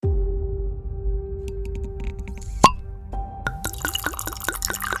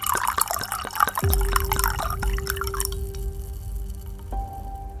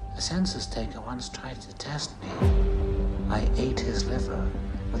census taker once tried to test me. I ate his liver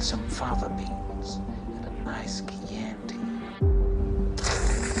with some fava beans and a nice Chianti.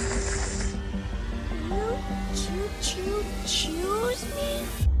 You choose me?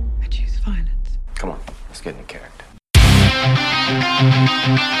 I choose violence. Come on, let's get into character.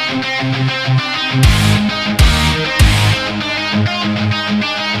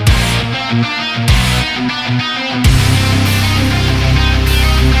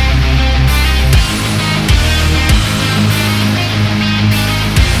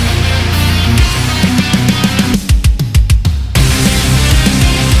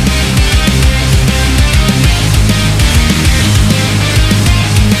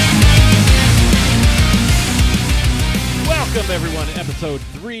 Welcome, everyone, to episode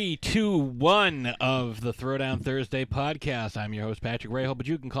 321 of the Throwdown Thursday podcast. I'm your host, Patrick Rahal, but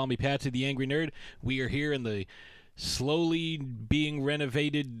you can call me Patsy the Angry Nerd. We are here in the slowly being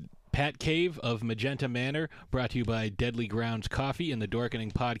renovated Pat Cave of Magenta Manor, brought to you by Deadly Grounds Coffee and the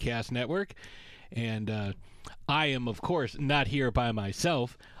Dorkening Podcast Network. And I am, of course, not here by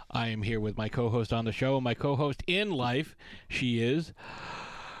myself. I am here with my co-host on the show, and my co-host in life. She is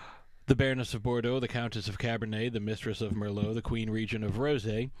the Baroness of Bordeaux, the Countess of Cabernet, the Mistress of Merlot, the Queen Regent of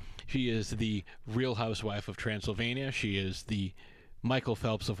Rosé. She is the Real Housewife of Transylvania. She is the Michael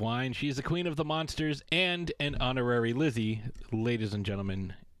Phelps of wine. She is the Queen of the Monsters and an honorary Lizzie. Ladies and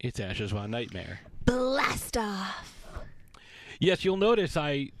gentlemen, it's Ashes Von Nightmare. Blast off. Yes, you'll notice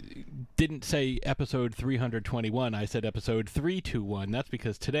I didn't say episode 321. I said episode 321. That's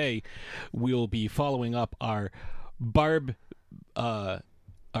because today we'll be following up our Barb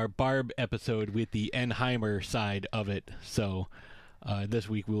episode with the Enheimer side of it. So this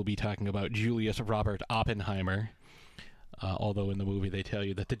week we'll be talking about Julius Robert Oppenheimer. Although in the movie they tell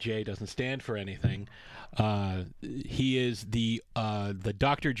you that the J doesn't stand for anything. He is the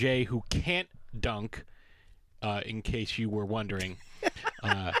Dr. J who can't dunk, in case you were wondering.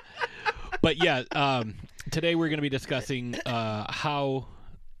 But yeah, today we're going to be discussing how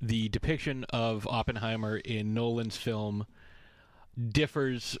the depiction of Oppenheimer in Nolan's film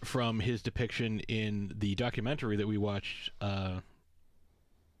differs from his depiction in the documentary that we watched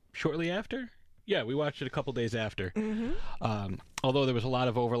shortly after. Yeah, we watched it a couple days after. Mm-hmm. Although there was a lot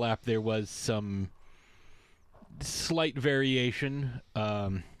of overlap, there was some slight variation.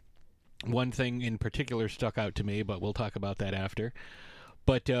 One thing in particular stuck out to me, but we'll talk about that after.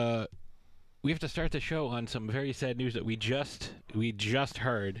 But we have to start the show on some very sad news that we just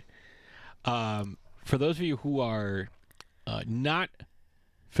heard. For those of you who are not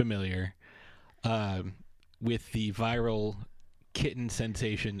familiar with the viral kitten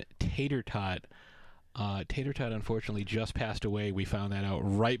sensation Tater Tot. Tater Tot unfortunately just passed away. We found that out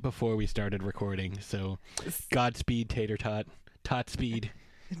right before we started recording. So, Godspeed, Tater Tot. Tot-speed.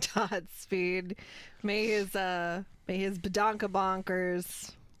 Tot-speed. May his badonka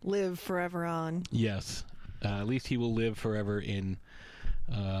bonkers live forever on. Yes. At least he will live forever in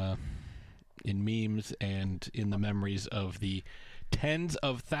memes and in the memories of the tens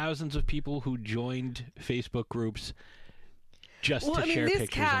of thousands of people who joined Facebook groups just to share pictures of him. This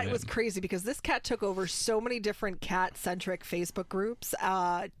cat was crazy because this cat took over so many different cat-centric Facebook groups,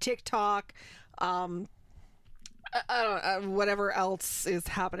 TikTok, I don't know, whatever else is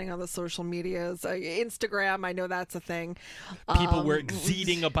happening on the social medias, Instagram. I know that's a thing. People were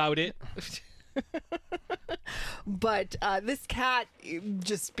exceeding about it. But this cat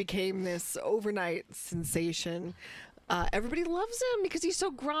just became this overnight sensation. Everybody loves him because he's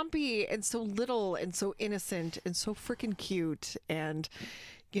so grumpy and so little and so innocent and so freaking cute. And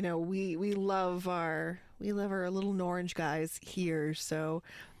you know, we love our little orange guys here. So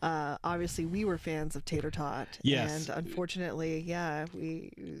obviously we were fans of Tater Tot. Yes. And unfortunately, yeah,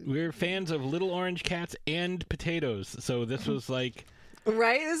 we're fans of little orange cats and potatoes. So this was like.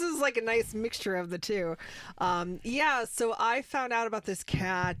 Right? This is like a nice mixture of the two. Yeah, so I found out about this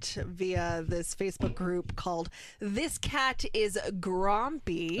cat via this Facebook group called This Cat is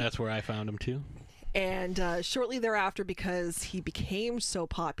Grumpy. That's where I found him too. And shortly thereafter, because he became so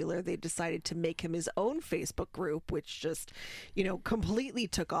popular, they decided to make him his own Facebook group, which just, completely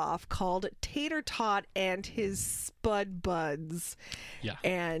took off, called Tater Tot and His Spud Buds. Yeah.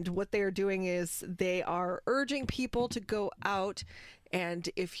 And what they are doing is they are urging people to go out, and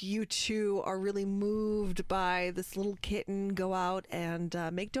if you too are really moved by this little kitten, go out and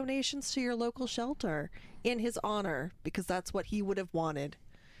make donations to your local shelter in his honor, because that's what he would have wanted.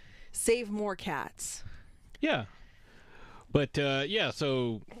 Save more cats. Yeah. But,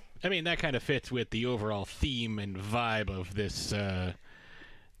 so, I mean, that kind of fits with the overall theme and vibe of this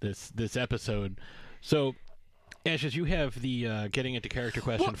this episode. So, Ashes, you have the getting into character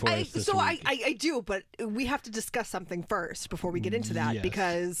question for us this week. I do, but we have to discuss something first before we get into that Yes.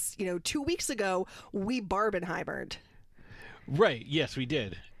 because 2 weeks ago we Barbenheimered. Right, yes, we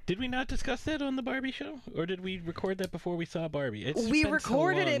did. Did we not discuss that on the Barbie show? Or did we record that before we saw Barbie? We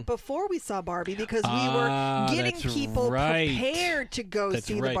recorded it before we saw Barbie because we were getting that's people right. prepared to go That's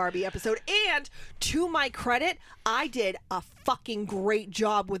see the right. Barbie episode. And to my credit, I did a fucking great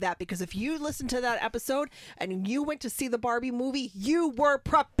job with that because if you listened to that episode and you went to see the Barbie movie, you were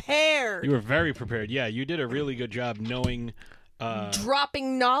prepared. You were very prepared. Yeah, you did a really good job knowing...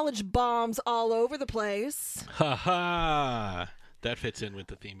 dropping knowledge bombs all over the place. Ha ha! That fits in with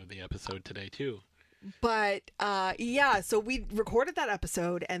the theme of the episode today, too. But so we recorded that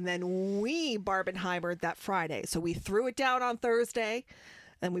episode and then we Barbenheimered that Friday. So we threw it down on Thursday.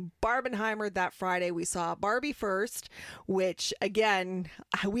 Then we Barbenheimered that Friday. We saw Barbie first, which again,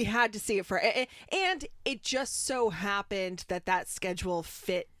 we had to see it for. And it just so happened that schedule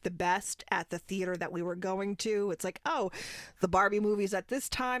fit the best at the theater that we were going to. It's like, oh, the Barbie movie's at this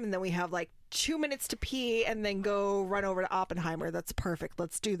time. And then we have like 2 minutes to pee and then go run over to Oppenheimer. That's perfect.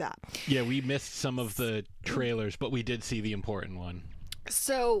 Let's do that. Yeah, we missed some of the trailers, but we did see the important one.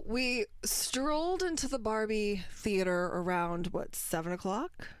 So we strolled into the Barbie theater around 7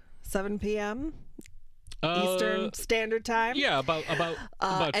 o'clock, 7 p.m. Eastern Standard Time. Yeah, about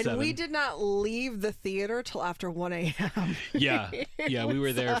and 7. we did not leave the theater till after 1 a.m. Yeah, we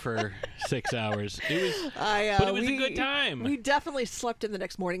were there for 6 hours. It was, but it was a good time. We definitely slept in the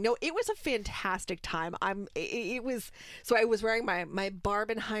next morning. No, it was a fantastic time. I was wearing my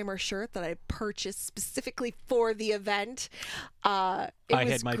Barbenheimer shirt that I purchased specifically for the event. I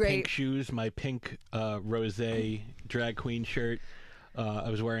had my pink shoes, my pink rosé drag queen shirt. I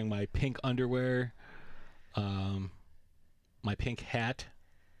was wearing my pink underwear. My pink hat.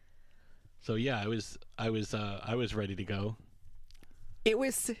 So yeah, I was ready to go. It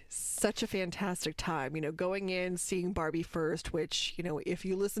was such a fantastic time, going in, seeing Barbie first, which, if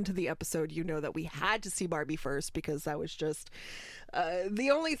you listen to the episode, you know that we had to see Barbie first because that was just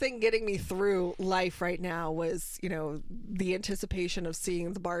the only thing getting me through life right now was, the anticipation of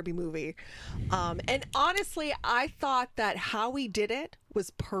seeing the Barbie movie. And honestly, I thought that how we did it was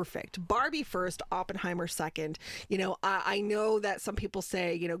perfect. Barbie first, Oppenheimer second. I know that some people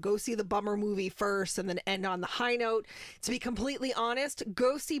say, go see the bummer movie first and then end on the high note. To be completely honest,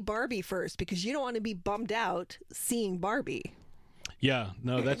 go see Barbie first because you don't want to be bummed out seeing Barbie. Yeah,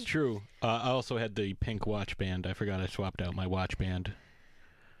 no, that's true. I also had the pink watch band. I forgot I swapped out my watch band.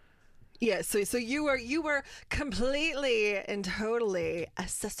 Yeah, so you were completely and totally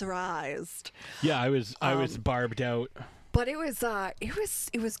accessorized. Yeah, I was barbed out. But it was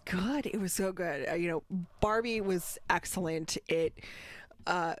good. It was so good. Barbie was excellent. It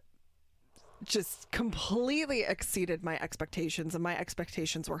just completely exceeded my expectations, and my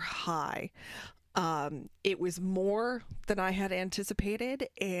expectations were high. It was more than I had anticipated,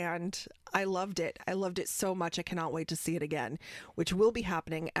 and I loved it. I loved it so much. I cannot wait to see it again, which will be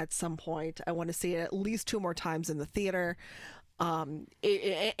happening at some point. I want to see it at least 2 more times in the theater. And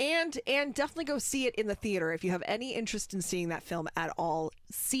definitely go see it in the theater. If you have any interest in seeing that film at all,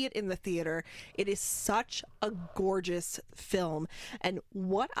 see it in the theater. It is such a gorgeous film. And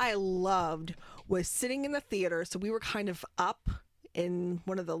what I loved was sitting in the theater. So we were kind of up in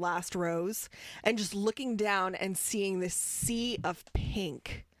one of the last rows and just looking down and seeing this sea of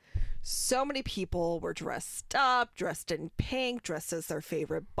pink. So many people were dressed up, dressed in pink, dressed as their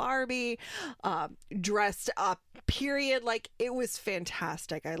favorite Barbie, dressed up, period. Like, it was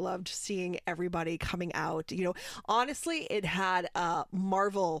fantastic. I loved seeing everybody coming out. Honestly, it had a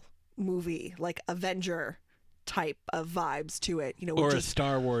Marvel movie, like Avenger type of vibes to it. Or a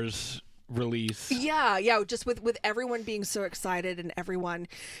Star Wars release. Yeah, just with everyone being so excited and everyone,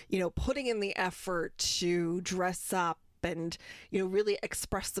 putting in the effort to dress up and really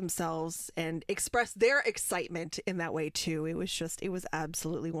express themselves and express their excitement in that way too. It was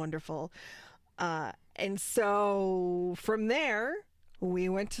absolutely wonderful. And so from there we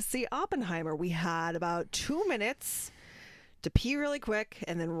went to see Oppenheimer. We had about 2 minutes to pee really quick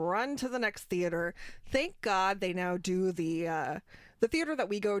and then run to the next theater. Thank God they now do the theater that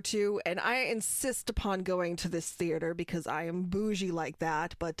we go to, and I insist upon going to this theater because I am bougie like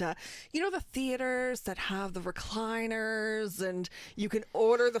that. But the theaters that have the recliners and you can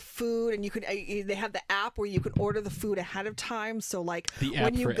order the food, and they have the app where you can order the food ahead of time. So like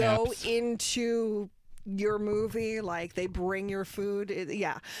when you go into your movie, like they bring your food.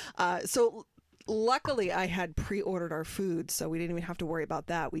 So luckily, I had pre-ordered our food, so we didn't even have to worry about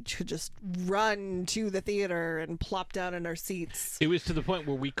that. We could just run to the theater and plop down in our seats. It was to the point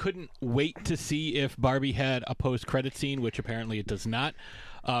where we couldn't wait to see if Barbie had a post-credit scene, which apparently it does not,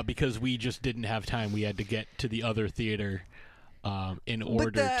 because we just didn't have time. We had to get to the other theater in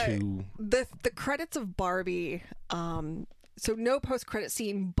order to... The credits of Barbie, so no post-credit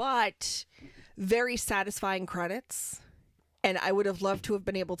scene, but very satisfying credits. And I would have loved to have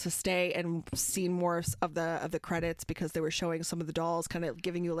been able to stay and seen more of the credits, because they were showing some of the dolls, kind of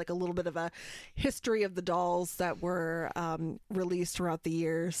giving you like a little bit of a history of the dolls that were released throughout the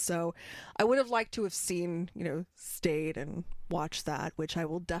years. So I would have liked to have seen, stayed and watched that, which I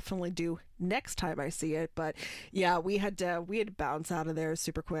will definitely do next time I see it. But yeah, we had to bounce out of there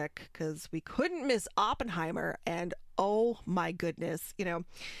super quick because we couldn't miss Oppenheimer. And oh my goodness,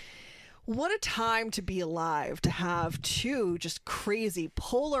 what a time to be alive, to have two just crazy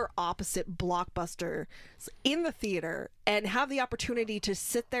polar opposite blockbusters in the theater and have the opportunity to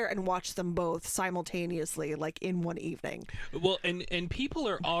sit there and watch them both simultaneously, like in one evening. Well, and people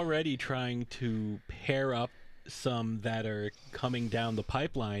are already trying to pair up some that are coming down the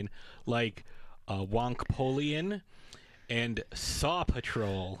pipeline, like Wonkpolian and Saw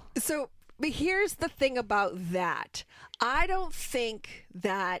Patrol. So but here's the thing about that. I don't think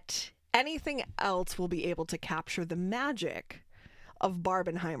that anything else will be able to capture the magic of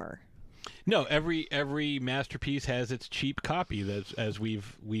Barbenheimer. No, every masterpiece has its cheap copy, as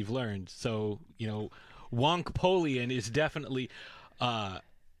we've learned. So, Wonkpolian is definitely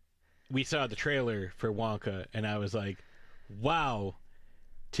we saw the trailer for Wonka and I was like, wow,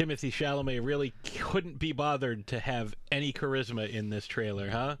 Timothée Chalamet really couldn't be bothered to have any charisma in this trailer,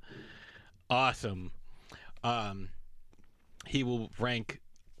 huh? Awesome. He will rank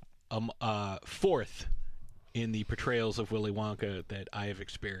fourth in the portrayals of Willy Wonka that I have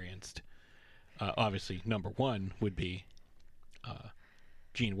experienced. Obviously, number one would be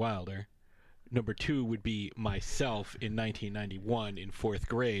Gene Wilder. Number two would be myself in 1991 in fourth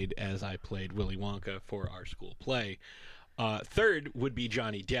grade as I played Willy Wonka for our school play. Third would be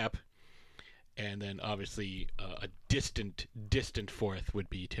Johnny Depp. And then, obviously, a distant fourth would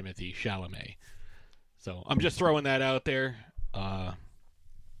be Timothée Chalamet. So I'm just throwing that out there. I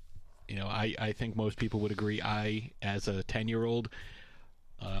think most people would agree I, as a 10-year-old,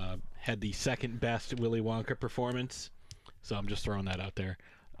 had the second best Willy Wonka performance. So I'm just throwing that out there.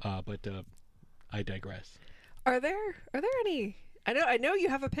 But I digress. Are there any... I know you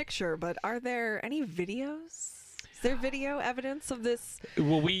have a picture, but are there any videos? Is there video evidence of this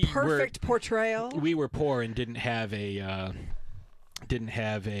perfect portrayal? We were poor and didn't have a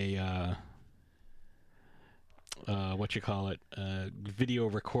video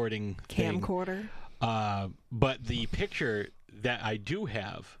recording camcorder. But the picture that I do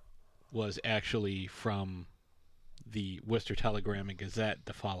have was actually from the Worcester Telegram and Gazette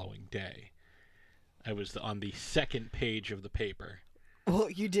the following day. I was on the second page of the paper.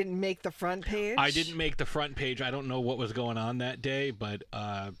 Well, you didn't make the front page? I didn't make the front page. I don't know what was going on that day, but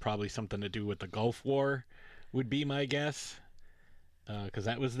probably something to do with the Gulf War would be my guess, because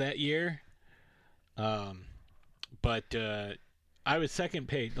that was that year. But I was second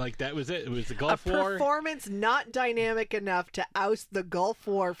page. Like, that was it. It was the Gulf War. A performance not dynamic enough to oust the Gulf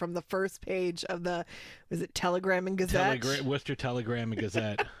War from the first page of the, was it Telegram and Gazette? Worcester Telegram and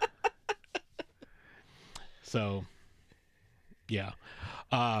Gazette. So, yeah.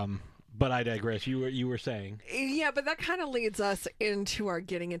 But I digress. You were saying. Yeah, but that kind of leads us into our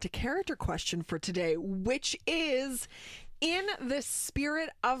getting into character question for today, which is, in the spirit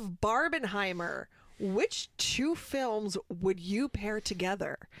of Barbenheimer, which two films would you pair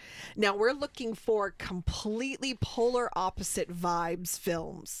together? Now, we're looking for completely polar opposite vibes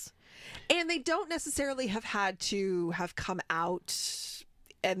films. And they don't necessarily have had to have come out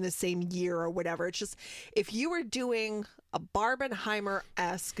in the same year or whatever. It's just, if you were doing a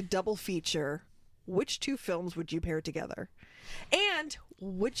Barbenheimer-esque double feature, which two films would you pair together? And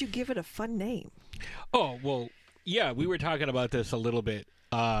would you give it a fun name? Oh, well, yeah, we were talking about this a little bit.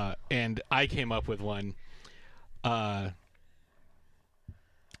 And I came up with one. The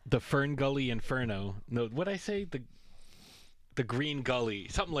Fern Gully Inferno. No, what'd I say? The Green Gully.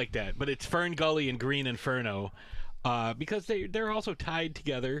 Something like that. But it's Fern Gully and Green Inferno. Because they're also tied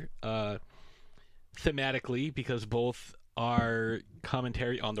together thematically, because both are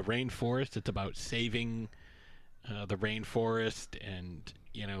commentary on the rainforest. It's about saving the rainforest and,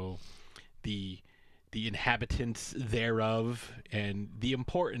 the inhabitants thereof, and the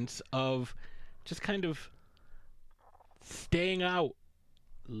importance of just kind of staying out.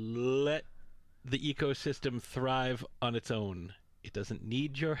 Let the ecosystem thrive on its own. It doesn't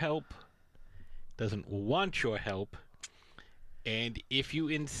need your help. doesn't want your help. And if you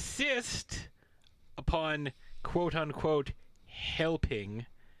insist upon quote-unquote helping,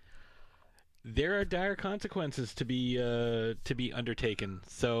 there are dire consequences to be undertaken.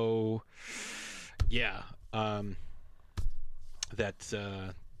 So, yeah, that's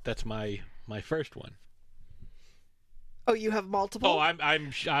my first one. Oh, you have multiple? Oh,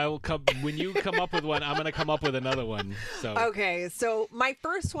 I'll come when you come up with one. I'm going to come up with another one. So Okay, so my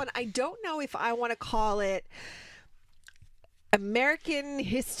first one, I don't know if I want to call it American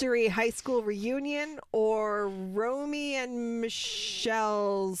History High School Reunion or Romy and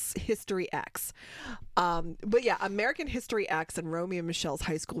Michelle's History X. But yeah, American History X and Romy and Michelle's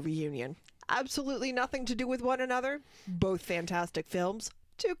High School Reunion. Absolutely nothing to do with one another. Both fantastic films.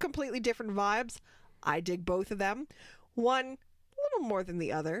 Two completely different vibes. I dig both of them. One a little more than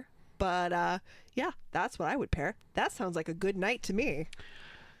the other. But yeah, that's what I would pair. That sounds like a good night to me.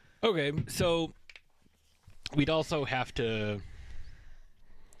 okay, so we'd also have to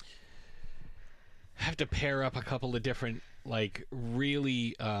pair up a couple of different, like,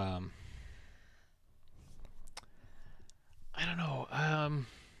 really I don't know,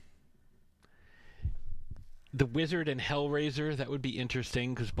 The Wizard and Hellraiser. That would be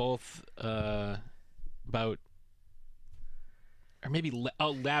interesting because both about, or maybe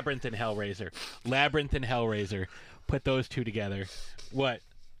Labyrinth and Hellraiser. Put those two together. What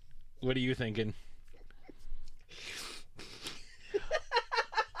are you thinking?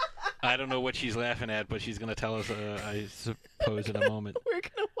 I don't know what she's laughing at, but she's going to tell us, I suppose, in a moment. We're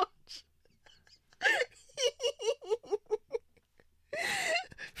going to watch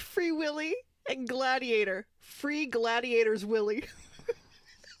Free Willy and Gladiator. Free Gladiator's Willy.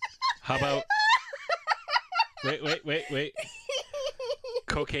 How about... Wait.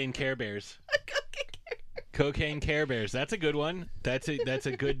 Cocaine Care Bears. Cocaine Care Bears. That's a good one. That's a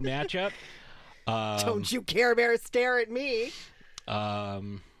good matchup. Don't you Care Bears stare at me.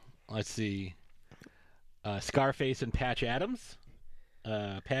 Let's see. Scarface and Patch Adams.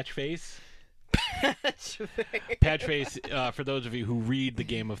 Patchface. Patchface, for those of you who read the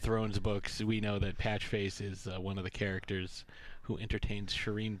Game of Thrones books, we know that Patchface is one of the characters who entertains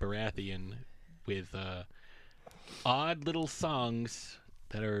Shireen Baratheon with odd little songs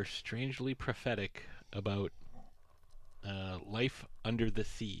that are strangely prophetic about life under the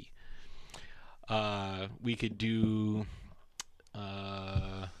sea. We could do...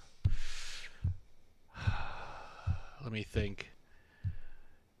 let me think.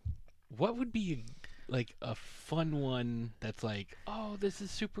 What would be like a fun one that's like, oh, this is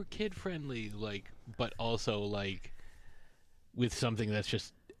super kid friendly, like, but also like with something that's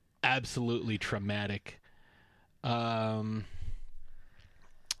just absolutely traumatic. What's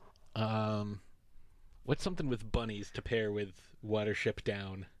something with bunnies to pair with Watership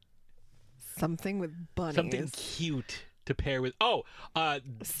Down? Something with bunnies. Something cute to pair with.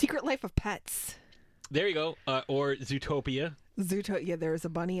 Secret Life of Pets. There you go. Or Zootopia. Yeah, there's a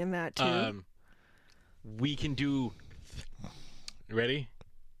bunny in that too. We can do. Ready?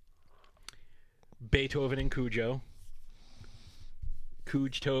 Beethoven and Cujo.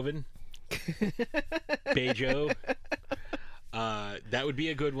 Cujtoven. Bejo. That would be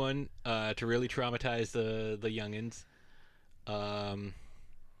a good one to really traumatize the youngins.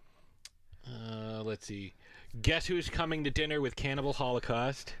 Let's see. Guess Who's Coming to Dinner with Cannibal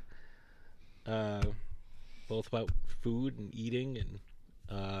Holocaust. Both about food and eating, and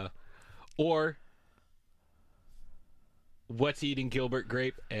or What's Eating Gilbert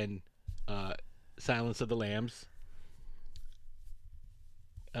Grape and Silence of the Lambs.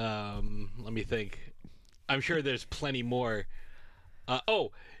 Let me think. I'm sure there's plenty more.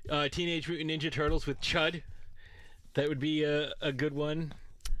 Teenage Mutant Ninja Turtles with Chud. That would be a good one.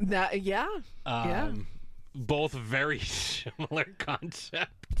 Yeah. Both very similar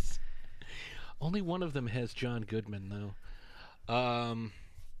concepts. Only one of them has John Goodman, though.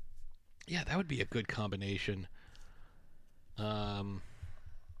 Yeah, that would be a good combination. Let's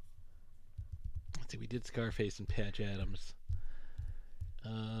see, we did Scarface and Patch Adams. I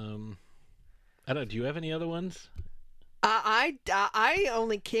don't know, do you have any other ones? I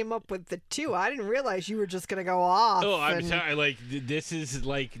only came up with the two. I didn't realize you were just gonna go off. Oh, I'm sorry. Like this is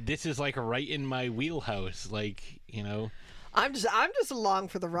like right in my wheelhouse. Like, you know. I'm just along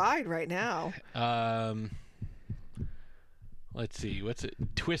for the ride right now. Let's see. What's it?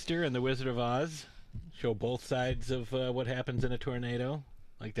 Twister and the Wizard of Oz. Show both sides of what happens in a tornado.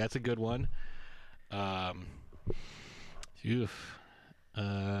 Like, that's a good one. Oof.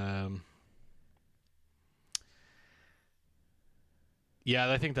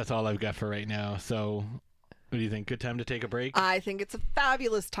 Yeah, I think that's all I've got for right now. So What do you think? Good time to take a break? I think it's a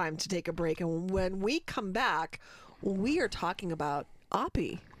fabulous time to take a break. And when we come back, we are talking about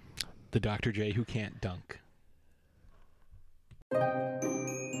Oppie. The Dr. J who can't dunk.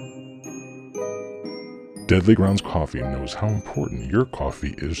 Deadly Grounds Coffee knows how important your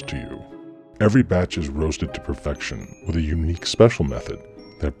coffee is to you. Every batch is roasted to perfection with a unique special method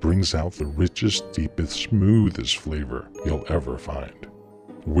that brings out the richest, deepest, smoothest flavor you'll ever find.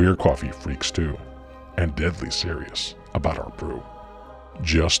 We're coffee freaks too, and deadly serious about our brew.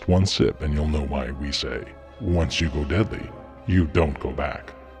 Just one sip and you'll know why we say, once you go deadly, you don't go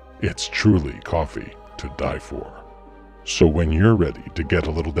back. It's truly coffee to die for. So when you're ready to get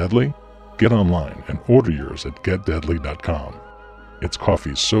a little deadly, get online and order yours at getdeadly.com. It's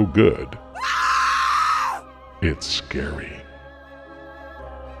coffee so good, it's scary.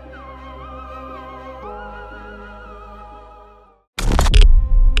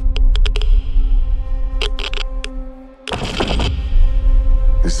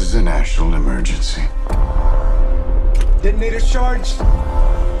 This is a national emergency. Detonator charged.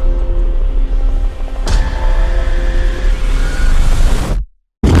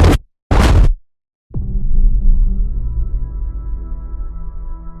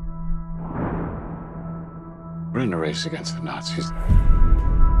 We're in a race against the Nazis.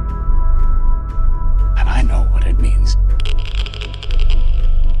 And I know what it means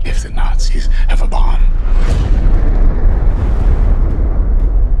if the Nazis have a bomb.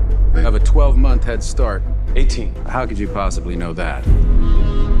 We have a 12-month head start. 18. How could you possibly know that?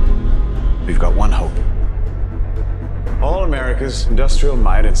 We've got one hope. All America's industrial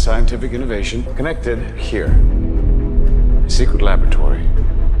might and scientific innovation connected here. A secret laboratory.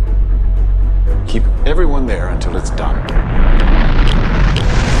 Keep everyone there until it's done.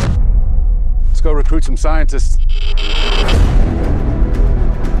 Let's go recruit some scientists.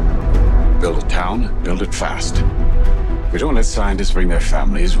 Build a town, build it fast. If we don't let scientists bring their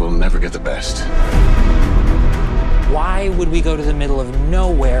families, we'll never get the best. Why would we go to the middle of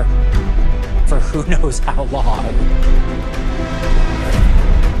nowhere for who knows how long?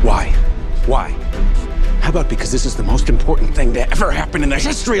 Why? Why? How about because this is the most important thing to ever happen in the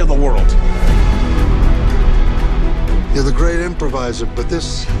history of the world? You're the great improviser, but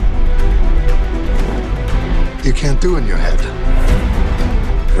this you can't do in your head.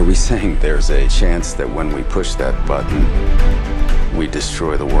 Are we saying there's a chance that when we push that button, we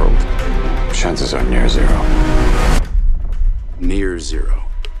destroy the world? Chances are near zero. Near zero.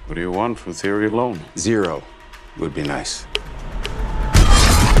 What do you want from theory alone? 0 would be nice.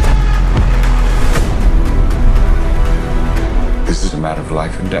 This is a matter of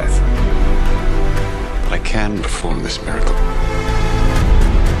life and death. But I can perform this miracle.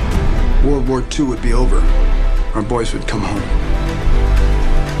 World War II would be over. Our boys would come home.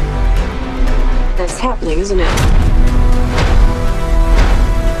 That's happening, isn't it?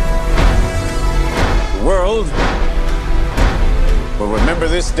 The world will remember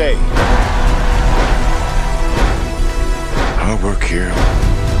this day. Our work here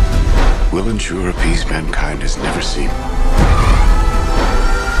will ensure a peace mankind has never seen.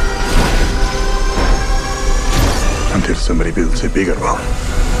 Until somebody builds a bigger one.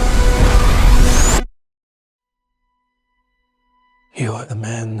 You are the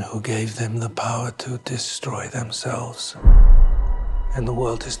man who gave them the power to destroy themselves. And the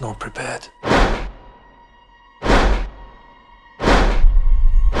world is not prepared.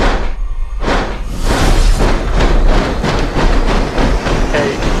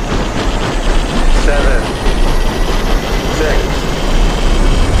 7, 6,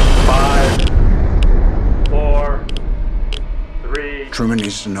 5, 4, 3. Truman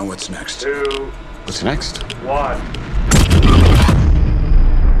needs to know what's next. 2, What's next? 1.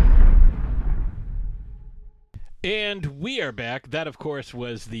 And we are back. That, of course,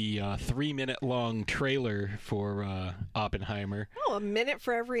 was the 3-minute long trailer for Oppenheimer. Oh, a minute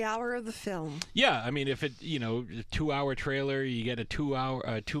for every hour of the film. Yeah, I mean, if it, 2-hour trailer, you get a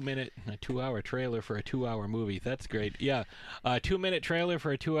 2-hour trailer for a 2-hour movie. That's great. Yeah, a 2-minute trailer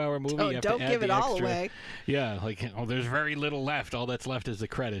for a 2-hour movie. Oh, you have don't to add give the it all extra. away. Yeah, there's very little left. All that's left is the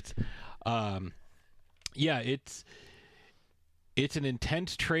credits. Yeah, it's an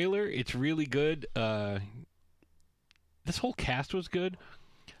intense trailer. It's really good. This whole cast was good,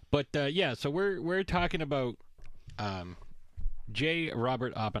 but yeah. So we're talking about J.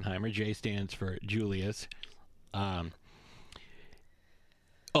 Robert Oppenheimer. J stands for Julius.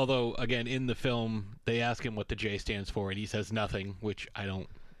 Although again in the film they ask him what the J stands for, and he says nothing, which I don't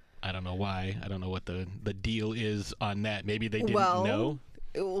know why. I don't know what the deal is on that. Maybe they didn't know.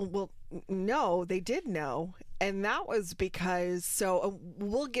 Well, no, they did know, and that was because. So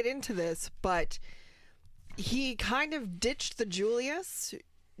we'll get into this, but he kind of ditched the Julius.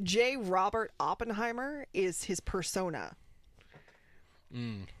 J. Robert Oppenheimer is his persona.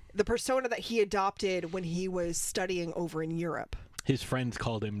 The persona that he adopted when he was studying over in Europe. His friends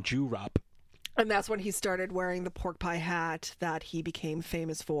called him Jurop. And that's when he started wearing the pork pie hat that he became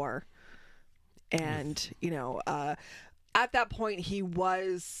famous for. And, at that point, he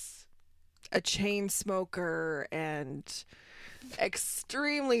was a chain smoker and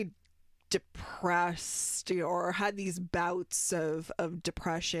extremely depressed, or had these bouts of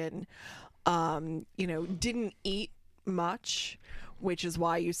depression. Didn't eat much, which is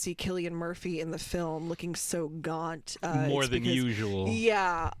why you see Cillian Murphy in the film looking so gaunt. More than usual.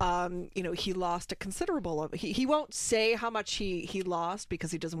 Yeah. He lost a considerable... He won't say how much he lost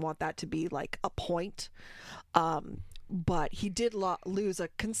because he doesn't want that to be like a point. But he did lose a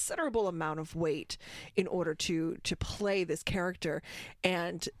considerable amount of weight in order to play this character.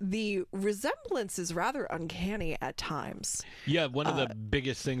 And the resemblance is rather uncanny at times. Yeah, one of the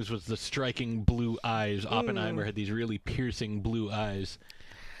biggest things was the striking blue eyes. Oppenheimer had these really piercing blue eyes.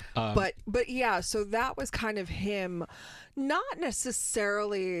 But yeah, so that was kind of him, not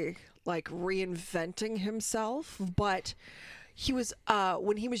necessarily like reinventing himself, but he was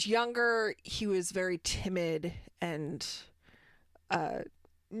when he was younger, he was very timid, and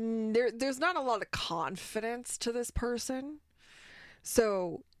there's not a lot of confidence to this person.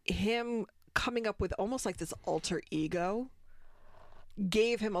 So him coming up with almost like this alter ego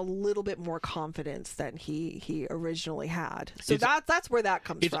gave him a little bit more confidence than he originally had. So that's where that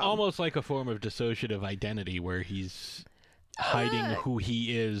comes from. It's almost like a form of dissociative identity where he's hiding who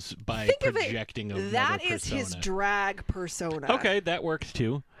he is by projecting another persona. That is his drag persona. Okay, that works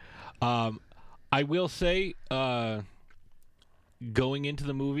too. I will say, going into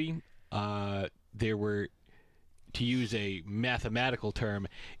the movie, there were, to use a mathematical term,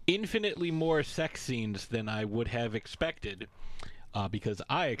 infinitely more sex scenes than I would have expected, because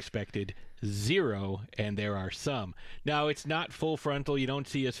I expected 0, and there are some. Now, it's not full frontal. You don't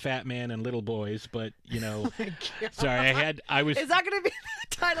see his fat man and little boys, but, sorry, I was... Is that going to be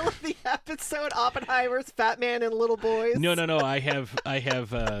the title of the episode? Oppenheimer's Fat Man and Little Boys? No, I have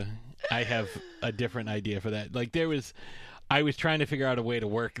a different idea for that. Like, I was trying to figure out a way to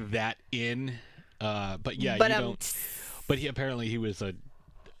work that in, but yeah, you don't... But apparently he was a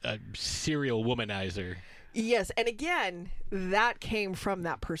serial womanizer. Yes, and again, that came from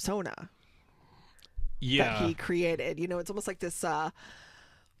that persona. Yeah. That he created. It's almost like this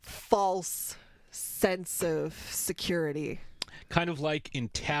false sense of security. Kind of like in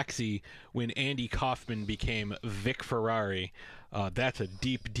Taxi when Andy Kaufman became Vic Ferrari. That's a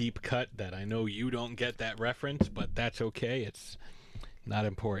deep, deep cut that I know you don't get that reference, but that's okay. It's not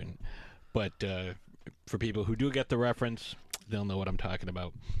important. But for people who do get the reference, they'll know what I'm talking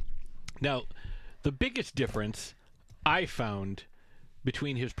about. Now, the biggest difference I found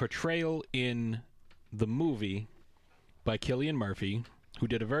between his portrayal in the movie by Cillian Murphy, who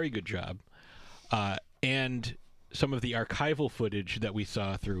did a very good job, and some of the archival footage that we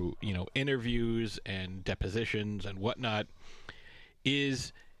saw through, interviews and depositions and whatnot,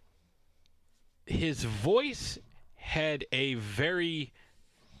 is his voice had a very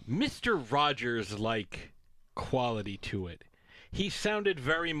Mr. Rogers-like quality to it. He sounded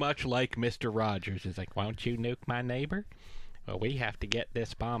very much like Mr. Rogers. He's like, won't you nuke my neighbor? Well, we have to get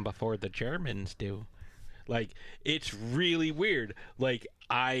this bomb before the Germans do. Like, it's really weird. Like,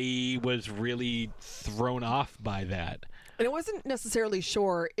 I was really thrown off by that. And I wasn't necessarily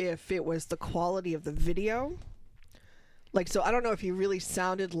sure if it was the quality of the video. Like, so I don't know if he really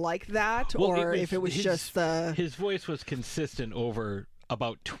sounded like that, or if it was just the... His voice was consistent over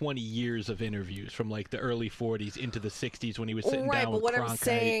about 20 years of interviews, from like the early 40s into the 60s when he was sitting down with Cronkite. Right, but what I'm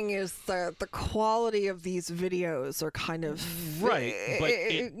saying is the quality of these videos are kind of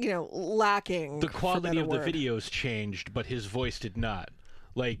lacking. The quality of the videos changed, but his voice did not.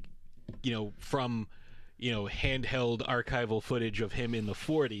 Like, from handheld archival footage of him in the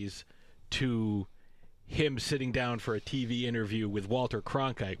 40s to him sitting down for a TV interview with Walter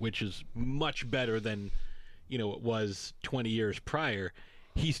Cronkite, which is much better than it was 20 years prior,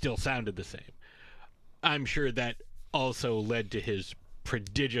 he still sounded the same. I'm sure that also led to his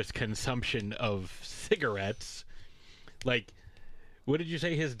prodigious consumption of cigarettes. Like, what did you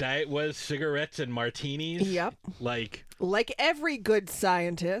say his diet was? Cigarettes and martinis? Yep. Like every good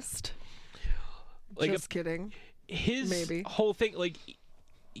scientist. Just kidding. His whole thing,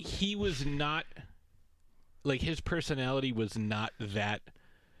 he was not... his personality was not that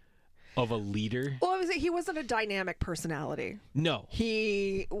of a leader. Well, he wasn't a dynamic personality. No.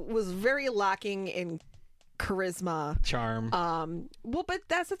 He was very lacking in charisma, charm. Well, but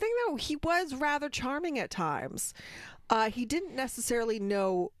that's the thing, though. He was rather charming at times. He didn't necessarily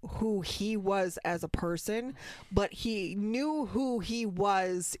know who he was as a person, but he knew who he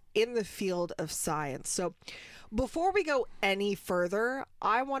was in the field of science. So before we go any further,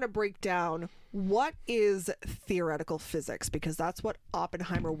 I want to break down what is theoretical physics, because that's what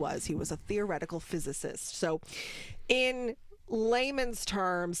Oppenheimer was. He was a theoretical physicist. So in layman's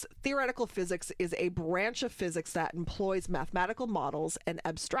terms, theoretical physics is a branch of physics that employs mathematical models and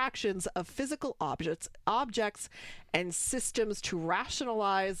abstractions of physical objects and systems to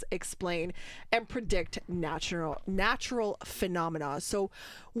rationalize, explain, and predict natural phenomena. So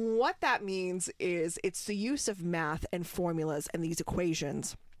what that means is it's the use of math and formulas and these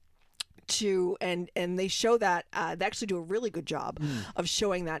equations to, and they show that, they actually do a really good job of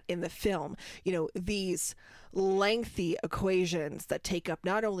showing that in the film. You know, these lengthy equations that take up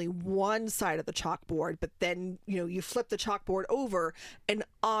not only one side of the chalkboard, but then, you know, you flip the chalkboard over and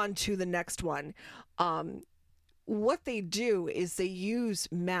on to the next one. What they do is they use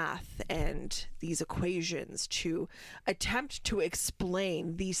math and these equations to attempt to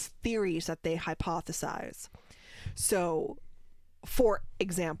explain these theories that they hypothesize. So, for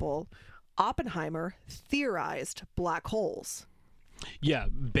example, Oppenheimer theorized black holes. Yeah,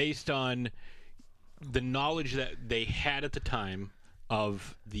 based on the knowledge that they had at the time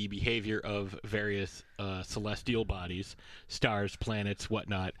of the behavior of various celestial bodies, stars, planets,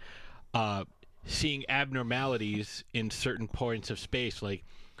 whatnot, seeing abnormalities in certain points of space. Like,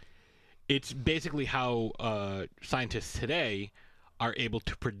 it's basically how scientists today are able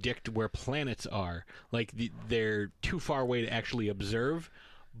to predict where planets are. Like, they're too far away to actually observe,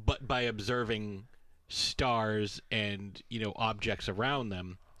 but by observing stars and, you know, objects around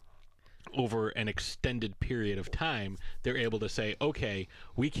them over an extended period of time, they're able to say, okay,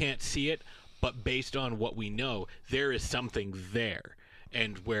 we can't see it, but based on what we know, there is something there.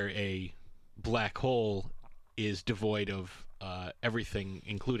 And where a black hole is devoid of everything,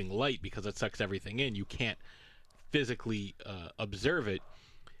 including light, because it sucks everything in, you can't physically observe it.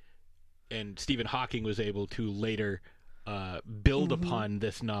 And Stephen Hawking was able to later build upon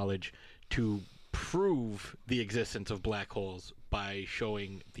this knowledge to prove the existence of black holes by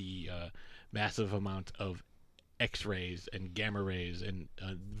showing the massive amount of X-rays and gamma rays and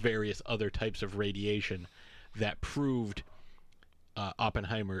various other types of radiation that proved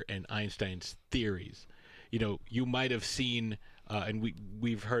Oppenheimer and Einstein's theories. You know, you might have seen, and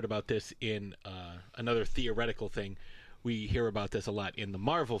we've heard about this in another theoretical thing. We hear about this a lot in the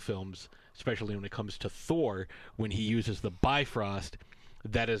Marvel films, especially when it comes to Thor, when he uses the Bifrost.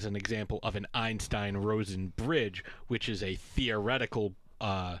 That is an example of an Einstein-Rosen bridge, which is a theoretical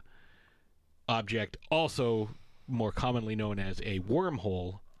object, also more commonly known as a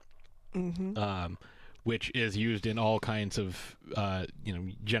wormhole, which is used in all kinds of,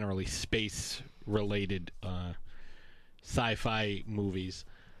 generally space-related sci-fi movies.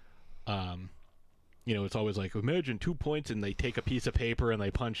 It's always like, imagine 2 points, and they take a piece of paper and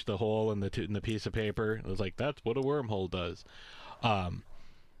they punch the hole in the piece of paper. It was like, that's what a wormhole does.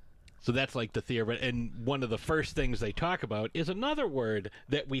 So that's like the theory. And one of the first things they talk about is another word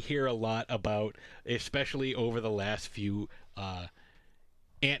that we hear a lot about, especially over the last few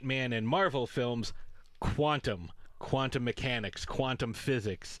Ant-Man and Marvel films: quantum mechanics, quantum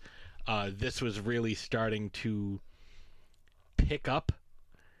physics. This was really starting to pick up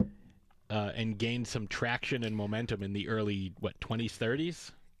and gain some traction and momentum in the early 20s,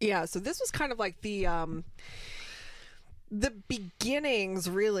 30s. Yeah, so this was kind of like the beginnings,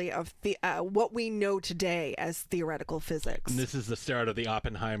 really, of the what we know today as theoretical physics. And this is the start of the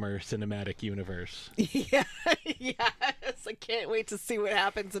Oppenheimer cinematic universe. Yeah, yes, I can't wait to see what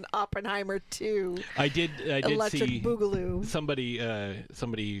happens in Oppenheimer 2. I did Electric see Boogaloo.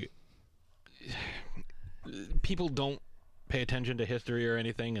 Somebody. People don't pay attention to history or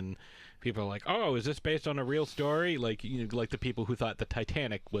anything, and people are like, "Oh, is this based on a real story?" Like, like the people who thought the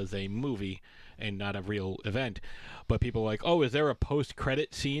Titanic was a movie and not a real event. But people are like, "Oh, is there a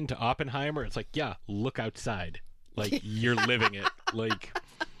post-credit scene to Oppenheimer?" It's like, yeah, look outside. Like, you're living it. Like,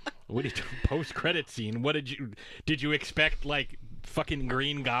 what did you post-credit scene? What did you expect, like, fucking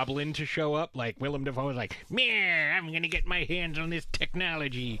Green Goblin to show up? Like, Willem Dafoe was like, "Meh, I'm gonna get my hands on this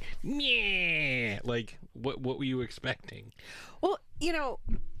technology. Meh." Like, what were you expecting? Well,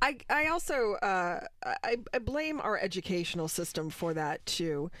 I also I blame our educational system for that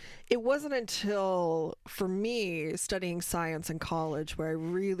too. It wasn't until, for me, studying science in college where I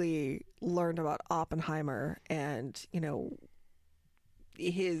really learned about Oppenheimer and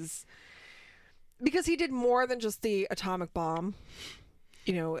because he did more than just the atomic bomb.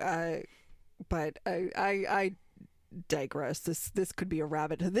 but I digress. This could be a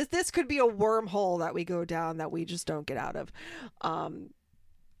rabbit. This could be a wormhole that we go down that we just don't get out of.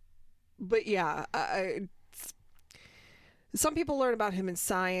 But yeah, some people learn about him in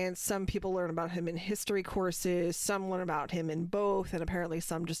science. Some people learn about him in history courses. Some learn about him in both, and apparently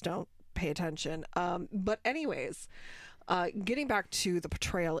some just don't pay attention. But anyways, getting back to the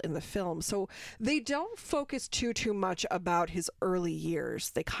portrayal in the film, so they don't focus too much about his early years.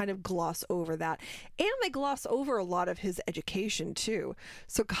 They kind of gloss over that, and they gloss over a lot of his education too.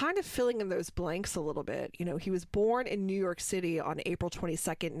 So kind of filling in those blanks a little bit. You know, he was born in New York City on April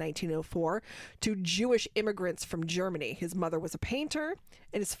 22nd, 1904, to Jewish immigrants from Germany. His mother was a painter,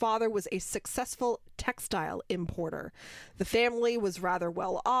 and his father was a successful textile importer. The family was rather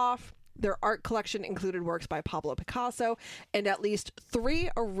well off. Their art collection included works by Pablo Picasso and at least 3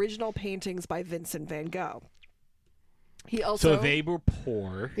 original paintings by Vincent van Gogh. So they were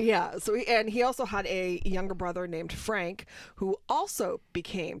poor. Yeah. He also had a younger brother named Frank, who also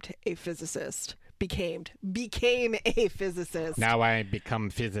became a physicist. Became a physicist. Now I become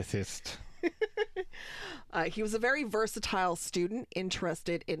physicist. He was a very versatile student,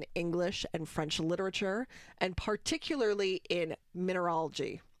 interested in English and French literature, and particularly in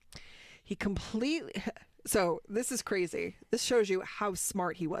mineralogy. So this is crazy. This shows you how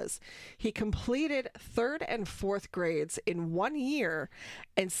smart he was. He completed 3rd and 4th grades in 1 year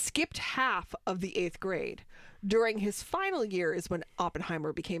and skipped half of the 8th grade. During his final year is when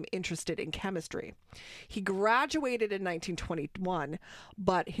Oppenheimer became interested in chemistry. He graduated in 1921,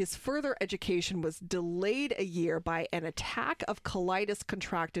 but his further education was delayed a year by an attack of colitis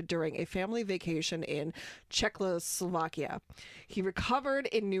contracted during a family vacation in Czechoslovakia. He recovered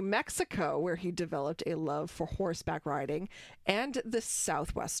in New Mexico, where he developed a love for horseback riding, and the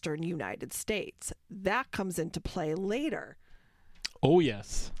southwestern United States. That comes into play later. Oh,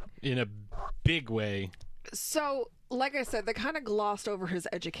 yes. In a big way. So, like I said, they kind of glossed over his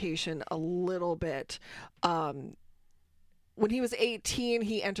education a little bit. When he was 18,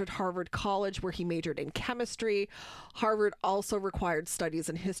 he entered Harvard College, where he majored in chemistry. Harvard also required studies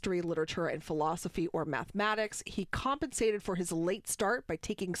in history, literature, and philosophy or mathematics. He compensated for his late start by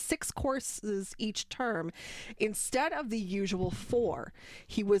taking 6 courses each term instead of the usual 4.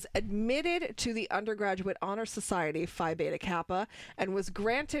 He was admitted to the Undergraduate Honor Society, Phi Beta Kappa, and was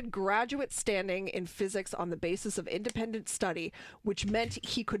granted graduate standing in physics on the basis of independent study, which meant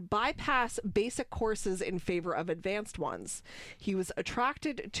he could bypass basic courses in favor of advanced ones. He was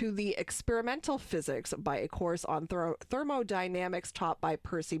attracted to the experimental physics by a course on thermodynamics taught by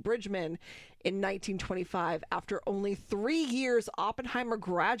Percy Bridgman in 1925. After only 3 years, Oppenheimer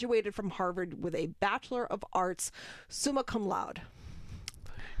graduated from Harvard with a Bachelor of Arts summa cum laude.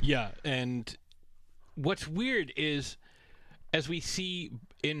 Yeah, and what's weird is, as we see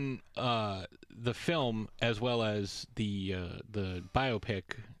in the film as well as the biopic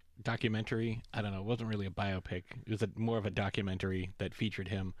documentary, I don't know, it wasn't really a biopic, it was more of a documentary that featured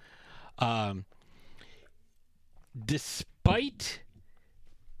him. Despite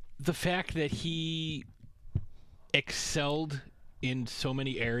the fact that he excelled in so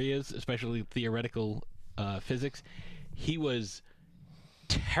many areas, especially theoretical physics, he was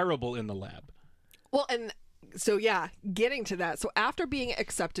terrible in the lab. Well, and so, yeah, getting to that. So after being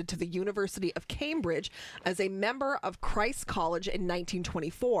accepted to the University of Cambridge as a member of Christ's College in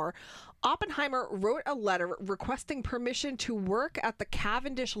 1924, Oppenheimer wrote a letter requesting permission to work at the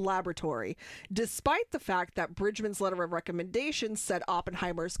Cavendish Laboratory, despite the fact that Bridgman's letter of recommendation said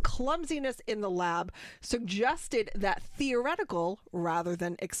Oppenheimer's clumsiness in the lab suggested that theoretical rather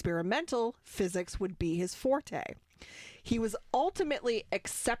than experimental physics would be his forte. He was ultimately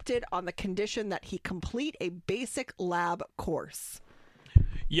accepted on the condition that he complete a basic lab course.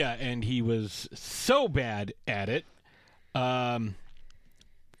 Yeah, and he was so bad at it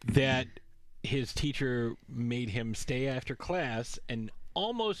that his teacher made him stay after class and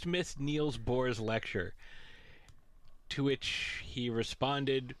almost missed Niels Bohr's lecture, to which he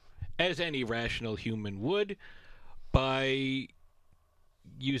responded, as any rational human would, by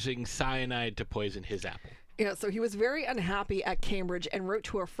using cyanide to poison his apple. Yeah, so he was very unhappy at Cambridge and wrote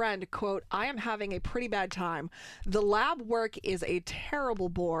to a friend, quote, "I am having a pretty bad time. The lab work is a terrible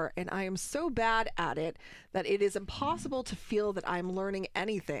bore, and I am so bad at it that it is impossible to feel that I am learning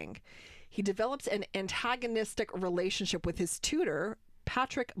anything." He develops an antagonistic relationship with his tutor,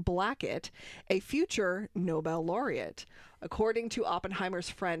 Patrick Blackett, a future Nobel laureate. According to Oppenheimer's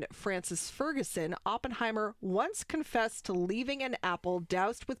friend Francis Ferguson, Oppenheimer once confessed to leaving an apple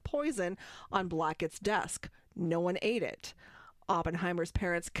doused with poison on Blackett's desk. No one ate it. Oppenheimer's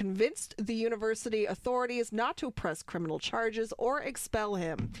parents convinced the university authorities not to press criminal charges or expel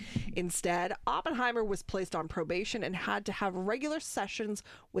him. Instead, Oppenheimer was placed on probation and had to have regular sessions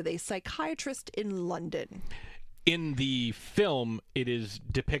with a psychiatrist in London. In the film, it is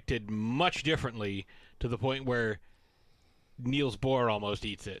depicted much differently, to the point where Niels Bohr almost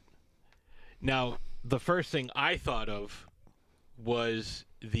eats it. Now, the first thing I thought of was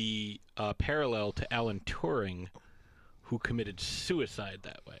the parallel to Alan Turing, who committed suicide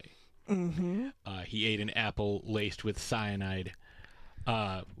that way. Mm-hmm. He ate an apple laced with cyanide,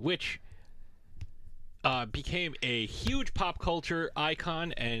 which became a huge pop culture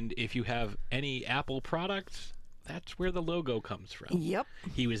icon. And if you have any Apple products, that's where the logo comes from. Yep.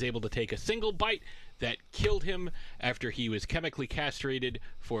 He was able to take a single bite that killed him after he was chemically castrated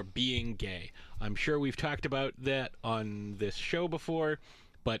for being gay. I'm sure we've talked about that on this show before,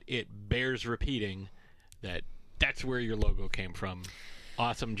 but it bears repeating that that's where your logo came from.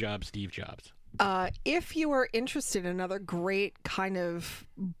 Awesome job, Steve Jobs. If you are interested in another great kind of,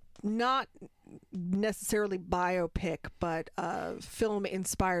 not necessarily biopic, but film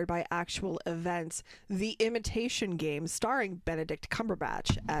inspired by actual events, The Imitation Game, starring Benedict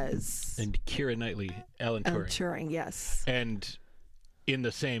Cumberbatch as... And Keira Knightley, Alan Turing. Turing, yes. And in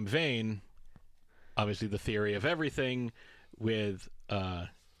the same vein, obviously The Theory of Everything, with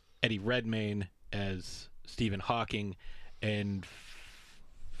Eddie Redmayne as Stephen Hawking, and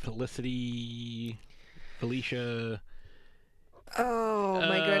Felicia... Oh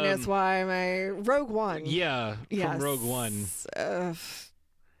my goodness! Why am I Rogue One? Yeah, yes. from Rogue One.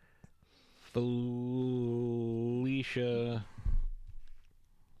 Felicia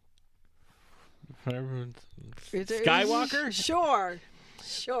Skywalker.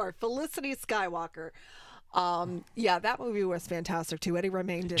 Sure. Felicity Skywalker. Yeah, that movie was fantastic too. Eddie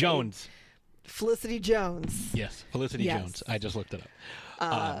Redmayne did Jones. Felicity Jones. Yes, Felicity Jones. I just looked it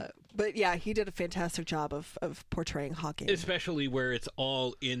up. But yeah, he did a fantastic job of portraying Hawking. Especially where it's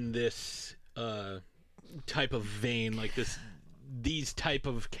all in this type of vein, like these type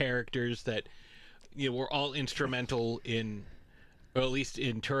of characters that were all instrumental in, or at least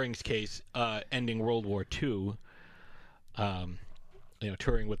in Turing's case, ending World War II.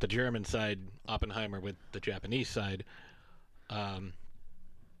 Turing with the German side, Oppenheimer with the Japanese side.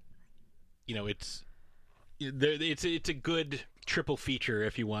 It's a good triple feature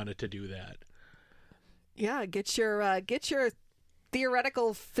if you wanted to do that. Yeah, get your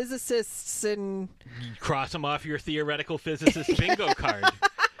theoretical physicists and cross them off your theoretical physicist bingo card.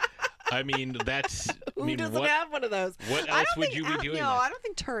 I mean, who doesn't have one of those? What else would you be doing? No, I don't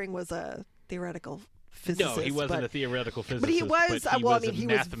think Turing was a theoretical physicist. No, he wasn't a theoretical physicist. But he was. But he was a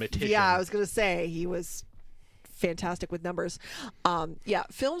mathematician. Yeah, I was going to say he was fantastic with numbers.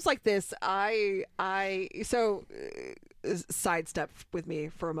 Films like this, sidestep with me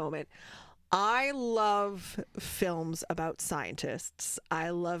for a moment. I love films about scientists. I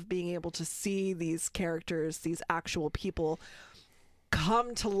love being able to see these characters, these actual people,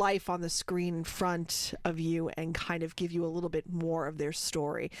 come to life on the screen in front of you and kind of give you a little bit more of their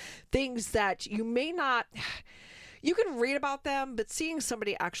story. Things that you may not... You can read about them, but seeing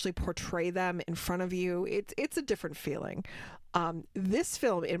somebody actually portray them in front of you, it's a different feeling. This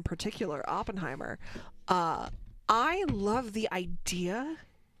film in particular, Oppenheimer, I love the idea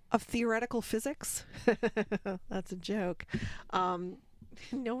of theoretical physics. That's a joke.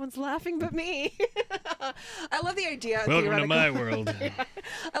 No one's laughing but me. I love the idea of Welcome to my world.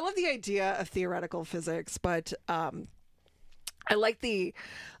 I love the idea of theoretical physics, but I like the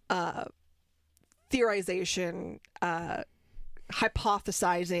theorization,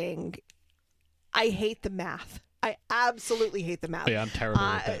 hypothesizing. I hate the math. I absolutely hate the math. Yeah, I'm terrible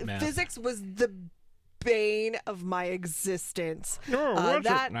with that math. Physics was the bane of my existence. No, what's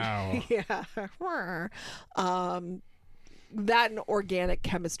it now? Yeah. That and organic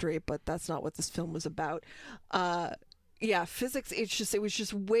chemistry, but that's not what this film was about. Physics, it was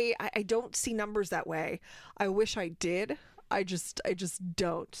just way, I don't see numbers that way. I wish I did. I just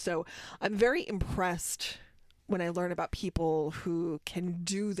don't. So I'm very impressed when I learn about people who can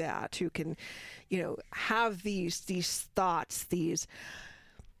do that, who can, have these thoughts, these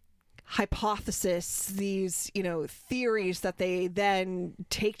hypotheses, these, theories that they then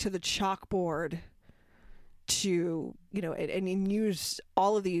take to the chalkboard to, and use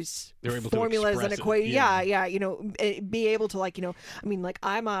all of these formulas and equations. Be able to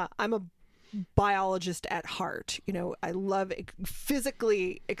I'm a biologist at heart. I love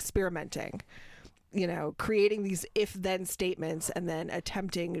physically experimenting, creating these if-then statements and then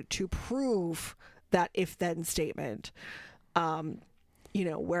attempting to prove that if-then statement.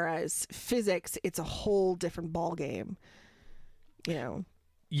 Whereas physics, it's a whole different ballgame. you know.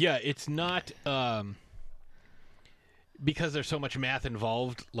 Yeah, it's not because there's so much math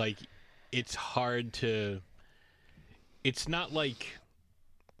involved. Like, it's hard to. It's not like.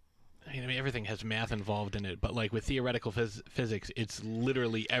 I mean, everything has math involved in it, but like with theoretical physics, it's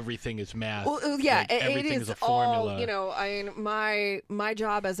literally everything is math. Well, yeah, like, it is a formula. all, you know, I mean, my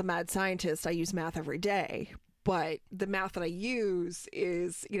job as a mad scientist, I use math every day, but the math that I use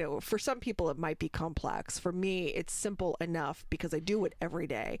is, you know, for some people it might be complex. For me, it's simple enough because I do it every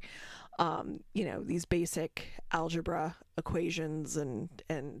day. You know, these basic algebra equations and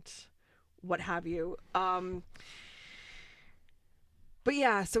what have you. But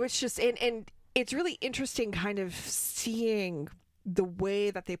yeah, so it's just, and it's really interesting kind of seeing the way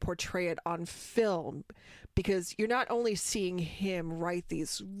that they portray it on film, because you're not only seeing him write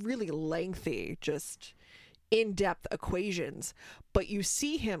these really lengthy, just in-depth equations, but you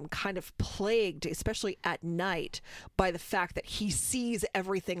see him kind of plagued, especially at night, by the fact that he sees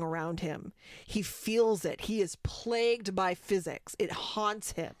everything around him. He feels it. He is plagued by physics. It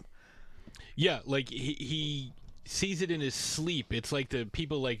haunts him. Yeah, like he sees it in his sleep. It's like the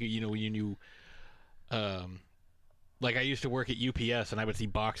people, like, you know, when you like I used to work at UPS and I would see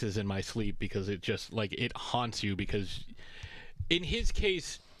boxes in my sleep because it just, like, it haunts you, because in his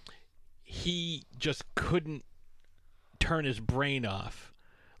case he just couldn't turn his brain off.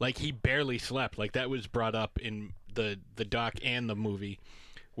 Like, he barely slept. Like, that was brought up in the doc and the movie,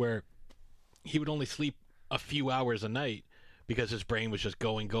 where he would only sleep a few hours a night because his brain was just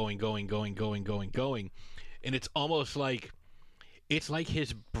going. And it's almost like, it's like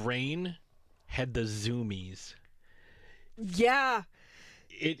his brain had the zoomies. Yeah.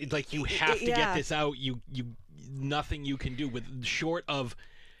 It like, you have to get this out. You nothing you can do with, short of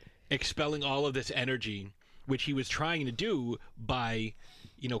expelling all of this energy, which he was trying to do by,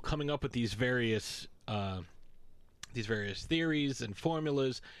 you know, coming up with these various theories and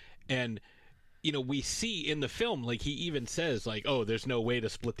formulas. And, you know, we see in the film, like, he even says, like, oh, there's no way to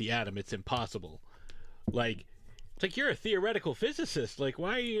split the atom. It's impossible. Like, it's like, you're a theoretical physicist. Like,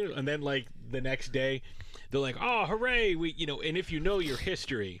 why are you? And then, like, the next day, they're like, oh, hooray. We, you know, and if you know your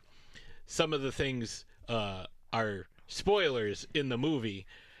history, some of the things are spoilers in the movie.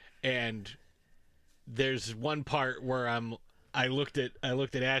 And there's one part where I looked at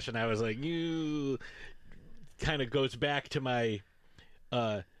Ash and I was like, you, kind of goes back to my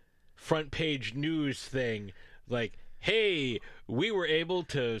front page news thing, like, hey, we were able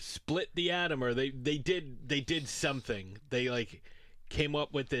to split the atom, or they did something. They, like, came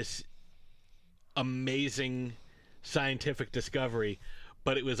up with this amazing scientific discovery,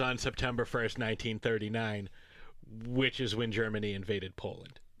 but it was on September 1st, 1939, which is when Germany invaded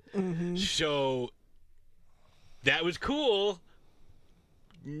Poland. Mm-hmm. So that was cool.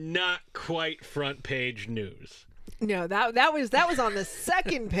 Not quite front page news. No, that was on the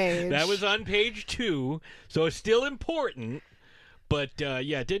second page. That was on page 2, so it's still important, but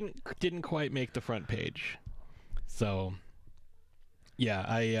yeah, didn't quite make the front page. So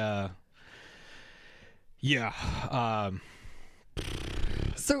yeah,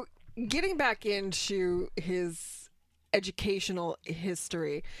 So getting back into his educational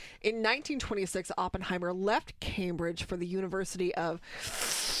history, in 1926, Oppenheimer left Cambridge for the University of,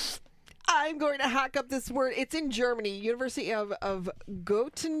 I'm going to hack up this word, it's in Germany, University of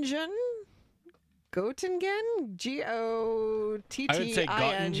Göttingen? Gottingen? I would say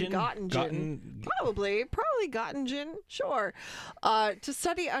Göttingen. Göttingen. Probably Göttingen, sure. To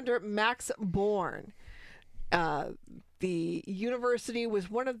study under Max Born. The university was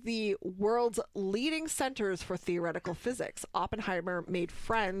one of the world's leading centers for theoretical physics. Oppenheimer made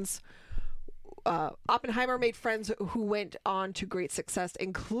friends who went on to great success,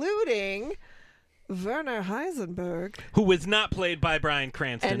 including Werner Heisenberg, who was not played by Bryan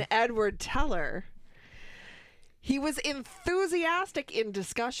Cranston, and Edward Teller. He was enthusiastic in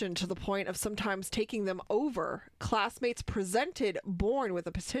discussion to the point of sometimes taking them over. Classmates presented Born with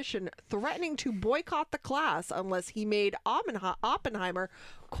a petition threatening to boycott the class unless he made Oppenheimer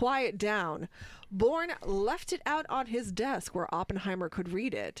quiet down. Born left it out on his desk where Oppenheimer could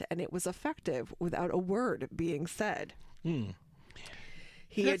read it, and it was effective without a word being said.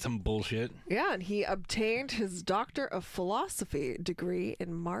 That's some bullshit. Yeah, and he obtained his Doctor of Philosophy degree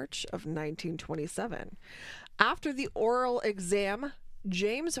in March of 1927. After the oral exam,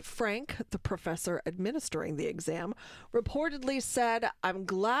 James Frank, the professor administering the exam, reportedly said, "I'm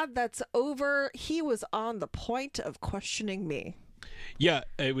glad that's over. He was on the point of questioning me." Yeah,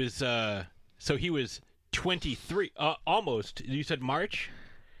 it was, so he was 23, almost. You said March?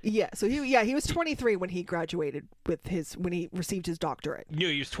 Yeah, so he was 23 when he graduated when he received his doctorate. No,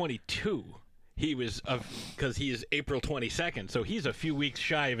 he was 22. he was because he is April 22nd, so he's a few weeks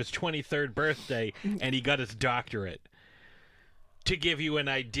shy of his 23rd birthday, and he got his doctorate. To give you an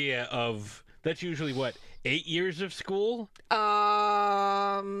idea of, that's usually what, 8 years of school?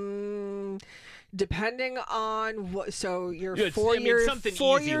 Depending on what, so you're Yeah, 4 years, something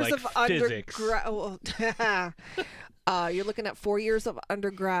 4 easy years like of physics. undergrad. You're looking at 4 years of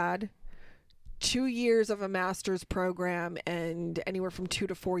undergrad, 2 years of a master's program, and anywhere from 2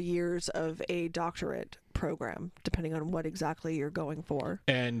 to 4 years of a doctorate program, depending on what exactly you're going for.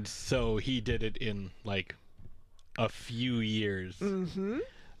 And so he did it in like a few years. Mm-hmm.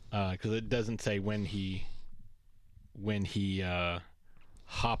 Because it doesn't say when he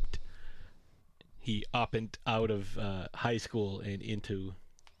hopped. He up and out of high school and into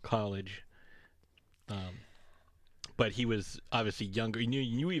college. But he was obviously younger.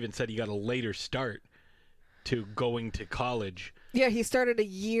 You even said he got a later start to going to college. Yeah, he started a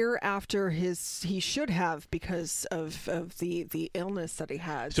year after he should have, because of the illness that he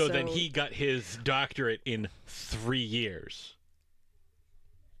had. So then he got his doctorate in 3 years.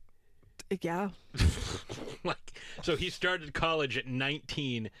 Yeah. So he started college at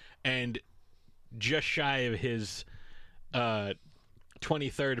 19 and just shy of his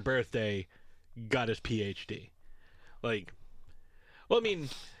 23rd birthday got his PhD. It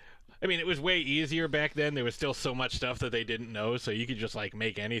was way easier back then. There was still so much stuff that they didn't know, so you could just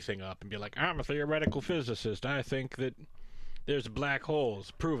make anything up and be like, I'm a theoretical physicist. I think that there's black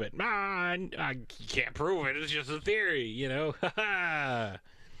holes. Prove it. I can't prove it. It's just a theory,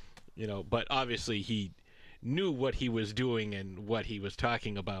 But obviously he knew what he was doing and what he was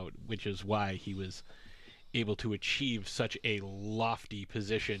talking about, which is why he was able to achieve such a lofty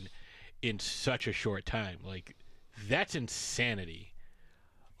position in such a short time. That's insanity.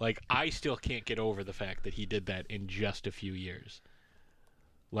 I still can't get over the fact that he did that in just a few years.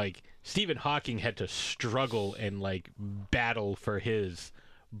 Stephen Hawking had to struggle and battle for his,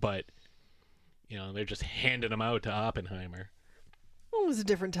 but they're just handing him out to Oppenheimer. It was a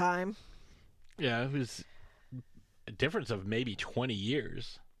different time. Yeah, it was a difference of maybe 20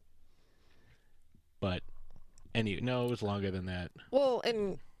 years. But no, it was longer than that. Well,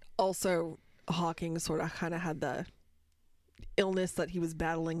 and also Hawking kind of had the illness that he was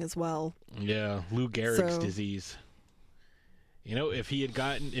battling as well. Yeah, Lou Gehrig's disease. If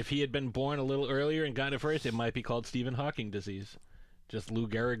he had been born a little earlier and gotten it first, it might be called Stephen Hawking disease. Just Lou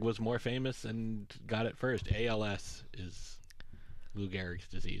Gehrig was more famous and got it first. ALS is Lou Gehrig's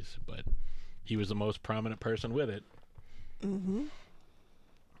disease, but he was the most prominent person with it. Mm-hmm.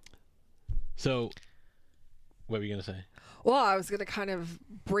 So, what were you going to say? Well, I was going to kind of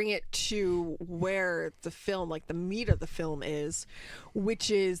bring it to where the film, the meat of the film is,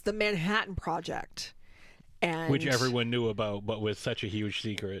 which is the Manhattan Project. Which everyone knew about, but was such a huge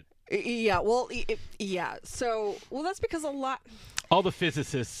secret. Yeah, well, yeah. So, that's because all the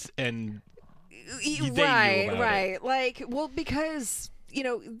physicists and right. Because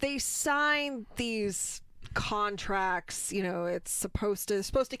they signed these contracts. It's supposed to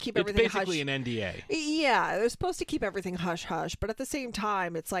keep everything. It's basically hush. An NDA. Yeah, they're supposed to keep everything hush hush, but at the same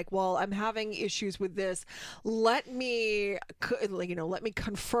time, it's I'm having issues with this. Let me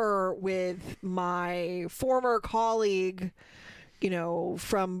confer with my former colleague,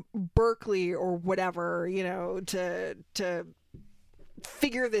 from Berkeley or whatever, to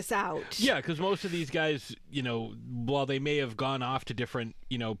figure this out. Yeah, because most of these guys, while they may have gone off to different,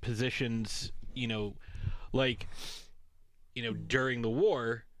 positions, during the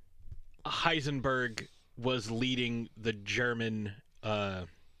war, Heisenberg was leading the German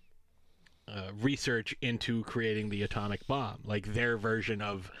research into creating the atomic bomb, their version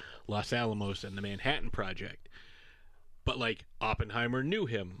of Los Alamos and the Manhattan Project. But Oppenheimer knew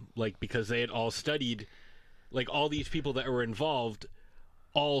him, because they had all studied, all these people that were involved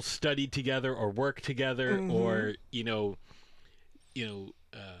all studied together or worked together, mm-hmm. or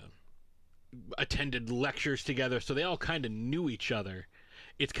attended lectures together, so they all kind of knew each other.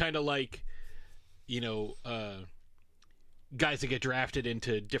 It's kind of guys that get drafted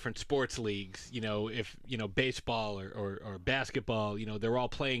into different sports leagues, if baseball or basketball, they're all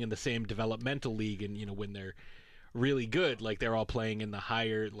playing in the same developmental league, and when they're really good, they're all playing in the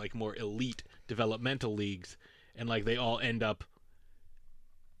higher, more elite developmental leagues, and they all end up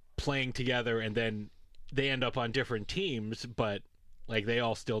playing together, and then they end up on different teams, but they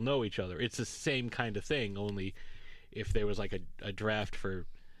all still know each other. It's the same kind of thing, only if there was a draft for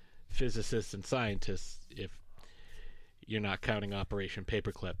physicists and scientists, if you're not counting Operation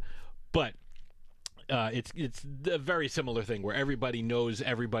Paperclip. But it's a very similar thing where everybody knows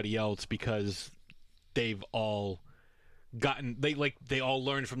everybody else because they've all they all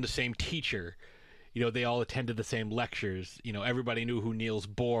learned from the same teacher. You know, they all attended the same lectures. You know, everybody knew who Niels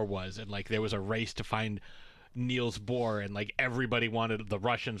Bohr was, and like there was a race to find Niels Bohr, and like everybody wanted him. The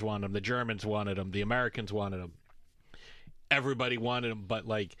Russians wanted him, the Germans wanted him, the Americans wanted him. Everybody wanted him, but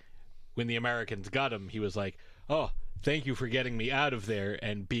like when the Americans got him, he was like, "Oh, thank you for getting me out of there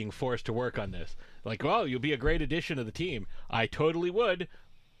and being forced to work on this." Like, "Well, you'll be a great addition to the team." I totally would,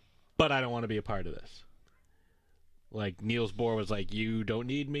 but I don't want to be a part of this. Like Niels Bohr was like, "You don't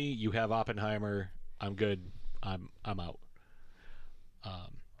need me. You have Oppenheimer. I'm good. I'm out."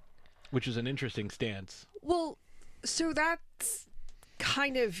 Which is an interesting stance. Well, so that's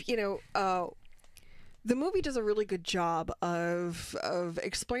kind of, the movie does a really good job of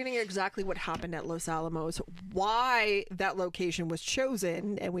explaining exactly what happened at Los Alamos, why that location was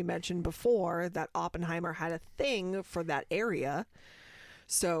chosen, and we mentioned before that Oppenheimer had a thing for that area.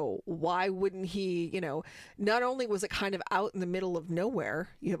 So why wouldn't he, not only was it kind of out in the middle of nowhere,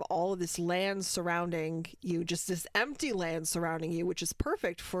 you have all of this land surrounding you, just this empty land surrounding you, which is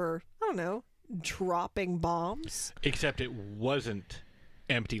perfect for, I don't know, dropping bombs. Except it wasn't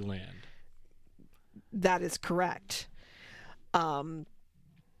empty land. That is correct. But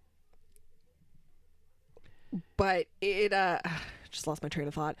it, just lost my train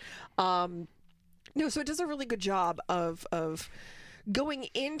of thought. No, so it does a really good job of going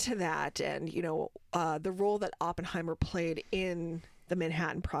into that, and the role that Oppenheimer played in the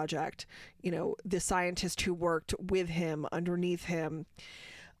Manhattan Project, the scientist who worked with him, underneath him.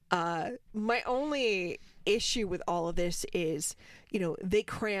 My only issue with all of this is, they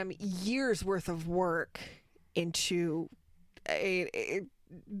cram years worth of work into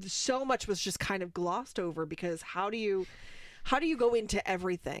so much was just kind of glossed over, because how do you go into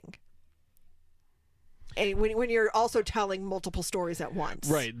everything? And when you're also telling multiple stories at once.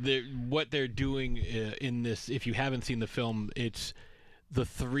 Right. What they're doing in this, if you haven't seen the film, it's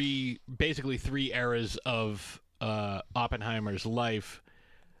basically three eras of Oppenheimer's life.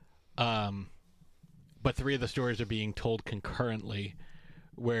 But three of the stories are being told concurrently,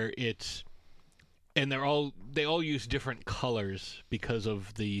 where and they all use different colors because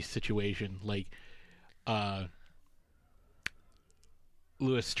of the situation. Like,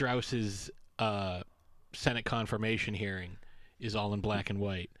 Louis Strauss's, Senate confirmation hearing is all in black and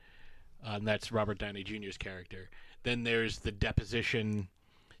white. And that's Robert Downey Jr.'s character. Then there's the deposition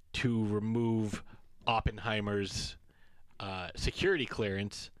to remove Oppenheimer's security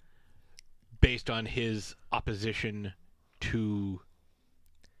clearance based on his opposition to,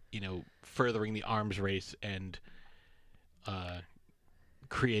 furthering the arms race and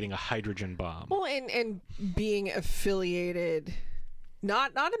creating a hydrogen bomb. Well, and being affiliated.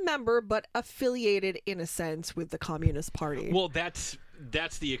 Not a member, but affiliated in a sense with the Communist Party. Well, that's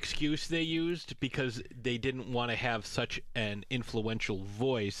the excuse they used, because they didn't want to have such an influential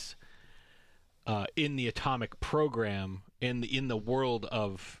voice in the atomic program, in the world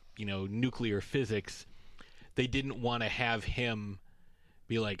of nuclear physics. They didn't want to have him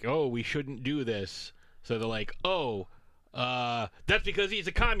be like, "Oh, we shouldn't do this." So they're like, "Oh, that's because he's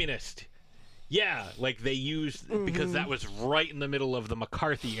a communist." Yeah, like they used, because that was right in the middle of the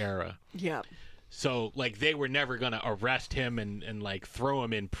McCarthy era. Yeah. So, like, they were never going to arrest him and like, throw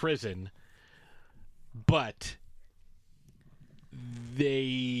him in prison. But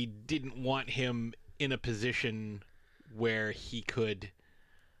they didn't want him in a position where he could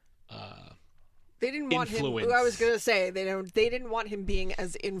they didn't want influence. him. I was going to say, they didn't want him being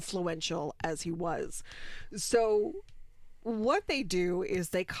as influential as he was. So what they do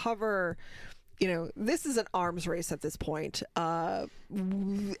is they cover... this is an arms race at this point.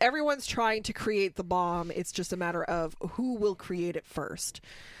 Everyone's trying to create the bomb. It's just a matter of who will create it first.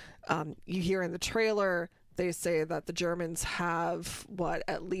 You hear in the trailer, they say that the Germans have,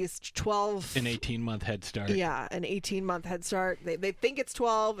 at least 12... An 18-month head start. Yeah, an 18-month head start. They think it's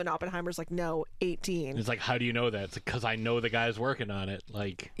 12, and Oppenheimer's like, no, 18. It's like, how do you know that? It's because I know the guys working on it.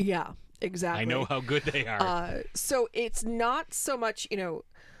 Like, yeah, exactly. I know how good they are. So it's not so much,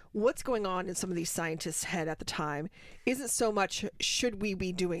 what's going on in some of these scientists' head at the time isn't so much, should we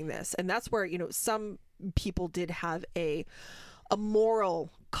be doing this? And that's where, some people did have a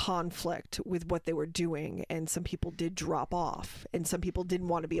moral conflict with what they were doing, and some people did drop off, and some people didn't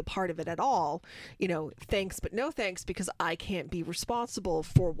want to be a part of it at all. Thanks but no thanks, because I can't be responsible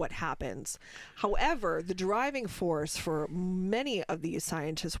for what happens. However, the driving force for many of these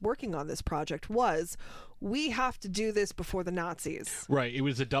scientists working on this project was, we have to do this before the Nazis. Right. It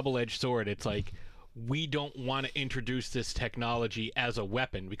was a double-edged sword. It's like, we don't want to introduce this technology as a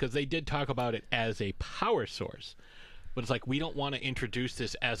weapon, because they did talk about it as a power source. But it's like, we don't want to introduce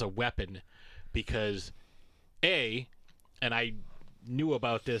this as a weapon because, A, and I knew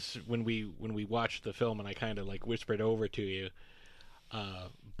about this when we watched the film, and I kind of like whispered over to you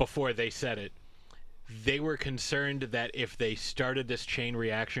before they said it. They were concerned that if they started this chain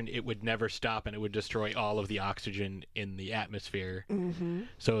reaction, it would never stop and it would destroy all of the oxygen in the atmosphere. Mm-hmm.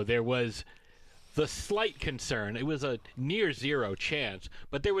 So there was the slight concern. It was a near zero chance,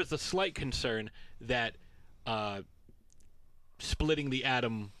 but there was the slight concern that splitting the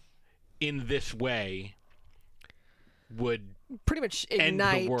atom in this way would pretty much end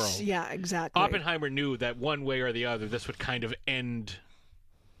ignite the world. Yeah, exactly. Oppenheimer knew that one way or the other, this would kind of end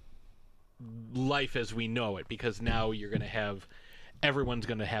life as we know it, because now you're going to have everyone's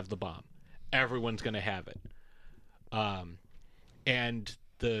going to have the bomb. Everyone's going to have it. And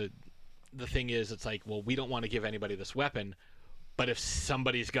the thing is, it's like, well, we don't want to give anybody this weapon, but if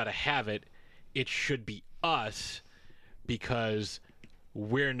somebody's got to have it, it should be us, because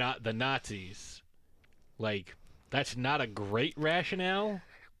we're not the Nazis. Like, that's not a great rationale.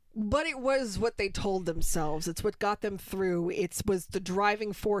 But it was what they told themselves. It's what got them through. It was the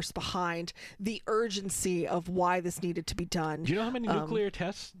driving force behind the urgency of why this needed to be done. Do you know how many nuclear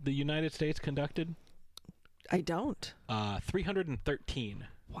tests the United States conducted? I don't. 313.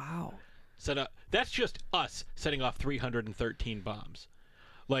 Wow. That's just us setting off 313 bombs.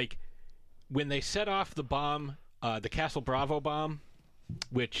 Like, when they set off the bomb, the Castle Bravo bomb,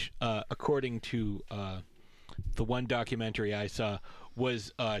 which, according to the one documentary I saw,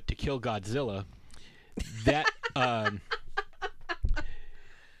 was to kill Godzilla, that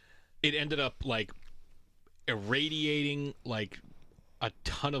it ended up like irradiating like a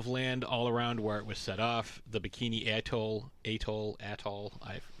ton of land all around where it was set off. The Bikini Atoll.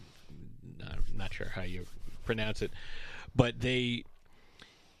 I'm not sure how you pronounce it, but they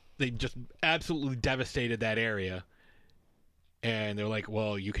just absolutely devastated that area. And they're like,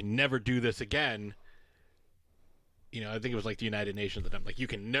 well, you can never do this again. You know, I think it was like the United Nations at the time. Like, you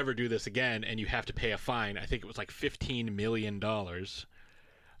can never do this again, and you have to pay a fine. I think it was like $15 million.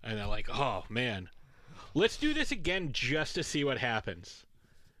 And they're like, oh, man. Let's do this again just to see what happens.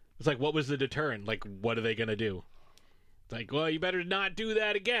 It's like, what was the deterrent? Like, what are they going to do? It's like, well, you better not do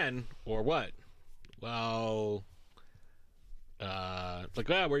that again. Or what? Well, it's like,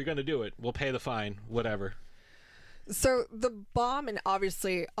 well, we're going to do it. We'll pay the fine. Whatever. So the bomb, and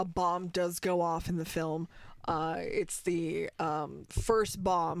obviously a bomb does go off in the film. It's the first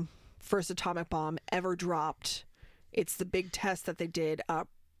atomic bomb ever dropped. It's the big test that they did,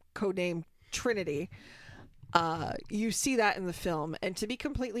 codenamed Trinity. You see that in the film. And to be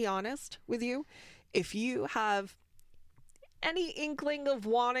completely honest with you, if you have any inkling of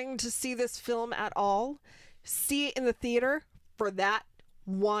wanting to see this film at all, see it in the theater for that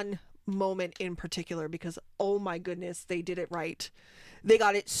one moment in particular, because oh my goodness, they did it right. They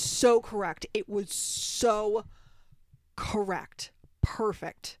got it so correct. It was so correct.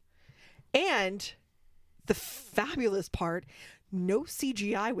 Perfect. And the fabulous part, no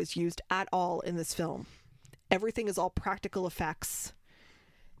CGI was used at all in this film. Everything is all practical effects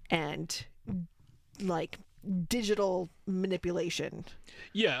and like digital manipulation.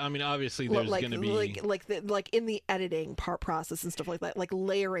 Yeah, I mean, obviously there's going to be like in the editing process and stuff like that, like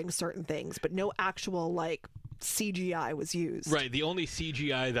layering certain things, but no actual like CGI was used. Right. The only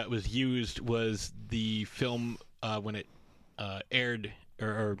CGI that was used was the film when it aired,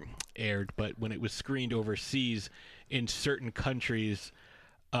 but when it was screened overseas in certain countries,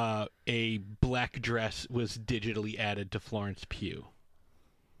 a black dress was digitally added to Florence Pugh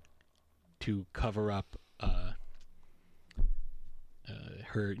to cover up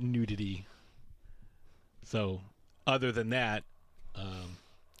her nudity. So, other than that,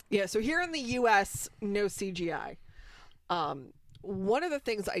 yeah. So here in the U.S., no CGI. One of the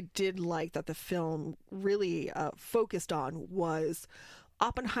things I did like that the film really focused on was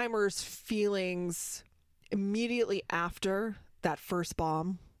Oppenheimer's feelings immediately after that first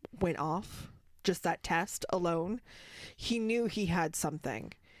bomb went off. Just that test alone, he knew he had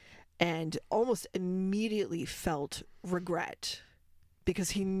something, and almost immediately felt regret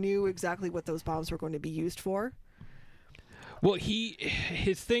because he knew exactly what those bombs were going to be used for. Well,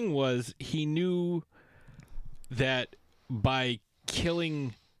 his thing was he knew that by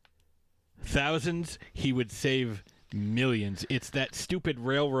killing thousands, he would save millions. It's that stupid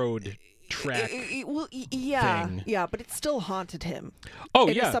railroad track yeah, thing. Yeah, but it still haunted him. Oh,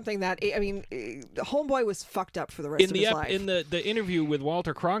 it yeah. is something that, I mean, Homeboy was fucked up for the rest of his life. In the interview with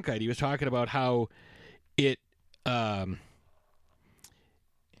Walter Cronkite, he was talking about how he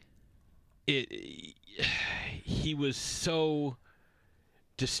was so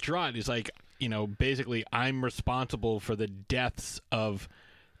distraught. He's like, basically, I'm responsible for the deaths of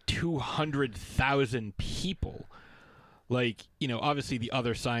 200,000 people. Like, obviously the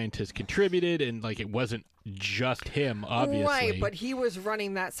other scientists contributed, and like it wasn't just him, obviously. Right, but he was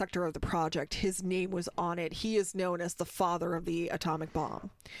running that sector of the project. His name was on it. He is known as the father of the atomic bomb.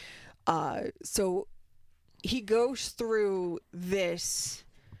 So he goes through this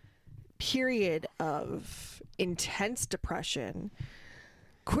period of intense depression,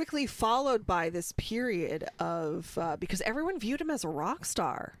 quickly followed by this period of because everyone viewed him as a rock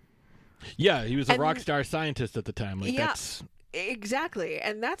star. Yeah, he was a rock star scientist at the time. Like, yeah, that's exactly,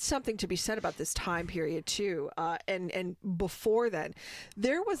 and that's something to be said about this time period too. And before then,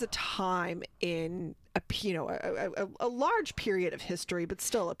 there was a time in a large period of history, but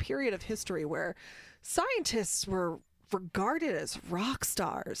still a period of history where scientists were regarded as rock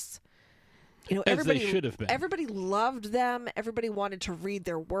stars. Everybody should have been. Everybody loved them. Everybody wanted to read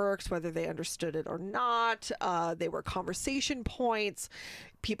their works, whether they understood it or not. They were conversation points.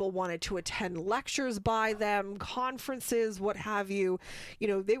 People wanted to attend lectures by them, conferences, what have you.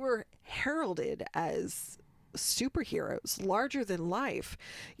 They were heralded as superheroes, larger than life.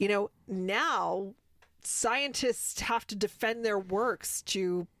 Now scientists have to defend their works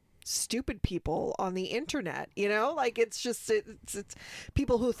to stupid people on the internet. It's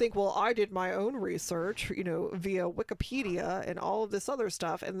people who think, well, I did my own research via Wikipedia and all of this other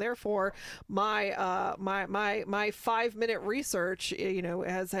stuff, and therefore my 5-minute research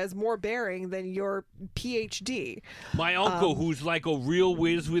has more bearing than your PhD. My uncle, who's like a real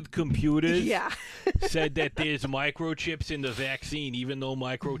whiz with computers, said that there's microchips in the vaccine, even though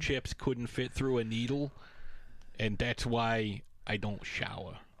microchips couldn't fit through a needle, and that's why I don't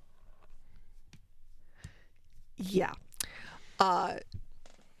shower. Yeah.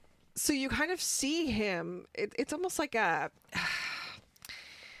 So you kind of see him. It's almost like I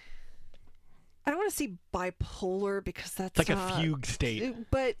don't want to say bipolar because that's like a fugue state.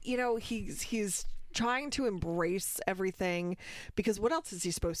 But he's trying to embrace everything because what else is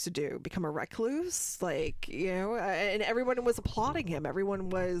he supposed to do? Become a recluse? And everyone was applauding him. Everyone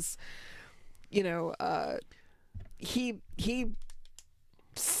was, he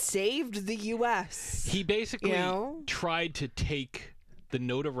saved the U.S. He basically tried to take the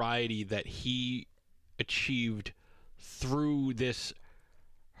notoriety that he achieved through this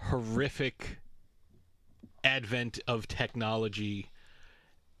horrific advent of technology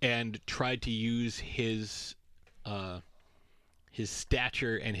and tried to use his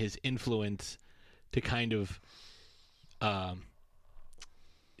stature and his influence to kind of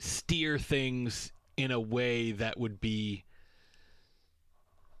steer things in a way that would be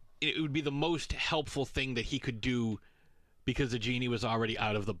the most helpful thing that he could do, because the genie was already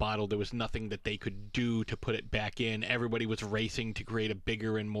out of the bottle. There was nothing that they could do to put it back in. Everybody was racing to create a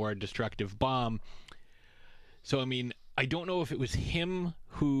bigger and more destructive bomb. So, I don't know if it was him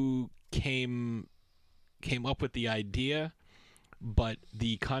who came up with the idea, but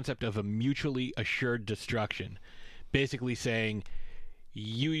the concept of a mutually assured destruction, basically saying,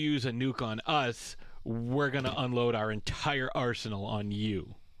 you use a nuke on us, we're going to unload our entire arsenal on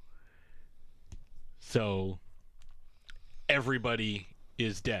you. So everybody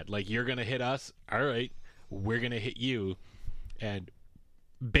is dead. Like, you're going to hit us. All right, we're going to hit you. And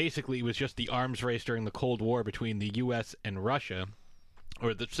basically it was just the arms race during the Cold War between the U.S. and Russia,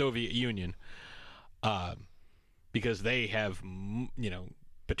 or the Soviet Union, because they have,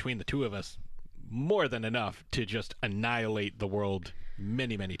 between the two of us, more than enough to just annihilate the world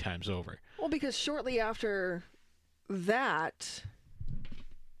many, many times over. Well, because shortly after that,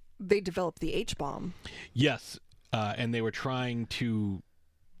 they developed the H-bomb. Yes, and they were trying to...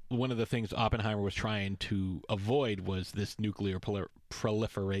 One of the things Oppenheimer was trying to avoid was this nuclear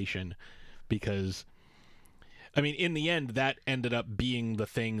proliferation, because, in the end, that ended up being the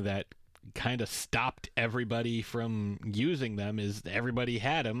thing that kind of stopped everybody from using them, is everybody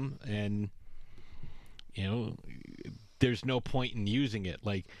had them, and, there's no point in using it.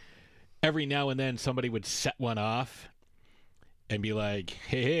 Like, every now and then somebody would set one off and be like,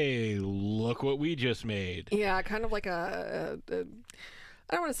 hey, look what we just made. Yeah, kind of like a I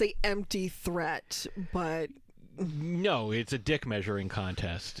don't want to say empty threat, but... No, it's a dick measuring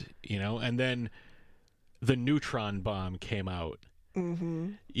contest, and then the neutron bomb came out.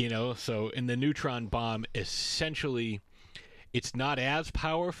 Mm-hmm. So in the neutron bomb, essentially, it's not as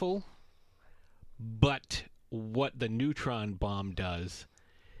powerful, but what the neutron bomb does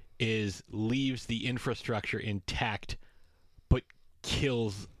is leaves the infrastructure intact, but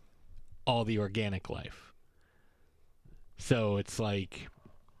kills all the organic life. So it's like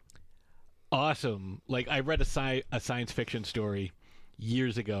awesome. Like, I read a science fiction story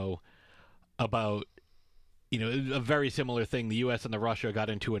years ago about, a very similar thing. The U.S. and the Russia got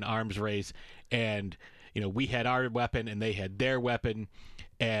into an arms race, and we had our weapon and they had their weapon,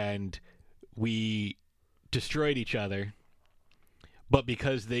 and we destroyed each other. But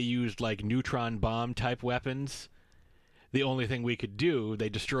because they used like neutron bomb type weapons, the only thing we could do, they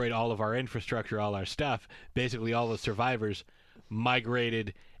destroyed all of our infrastructure, all our stuff. Basically, all the survivors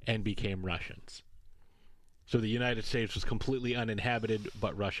migrated and became Russians. So the United States was completely uninhabited,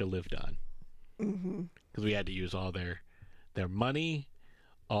 but Russia lived on. Because we had to use all their money,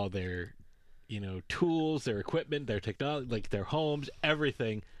 all their tools, their equipment, their technology, like their homes,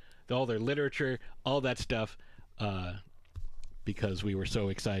 everything, all their literature, all that stuff, because we were so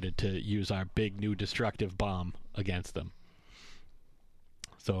excited to use our big new destructive bomb against them.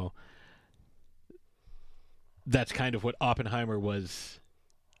 So that's kind of what Oppenheimer was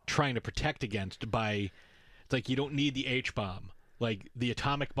trying to protect against by, it's like, you don't need the H-bomb. Like, the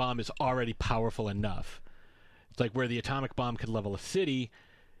atomic bomb is already powerful enough. It's like where the atomic bomb could level a city,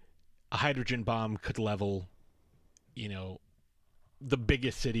 a hydrogen bomb could level, the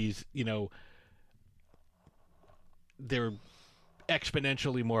biggest cities, they're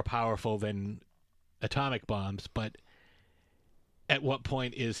exponentially more powerful than atomic bombs, but at what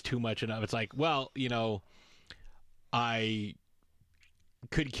point is too much enough? It's like, well, I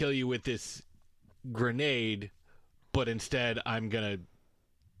could kill you with this grenade, but instead I'm going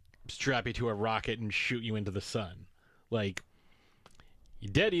to strap you to a rocket and shoot you into the sun. Like,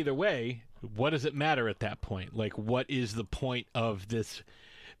 you're dead either way. What does it matter at that point? Like, what is the point of this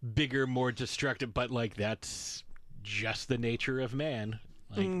bigger, more destructive, but like, that's just the nature of man.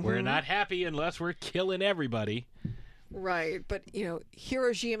 Like, we're not happy unless we're killing everybody. Right, but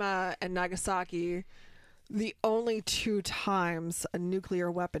Hiroshima and Nagasaki, the only 2 times a nuclear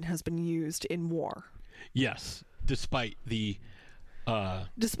weapon has been used in war. Yes, despite threats,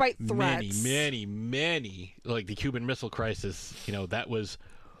 many, like the Cuban Missile Crisis. That was,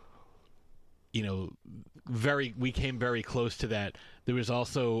 we came very close to that. There was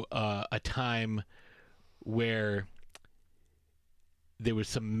also a time where there was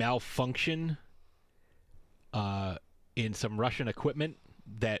some malfunction in some Russian equipment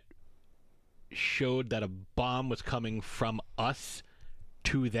that showed that a bomb was coming from us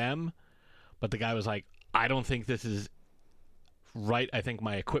to them, but the guy was like, I don't think this is right. I think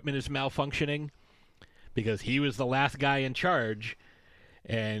my equipment is malfunctioning, because he was the last guy in charge,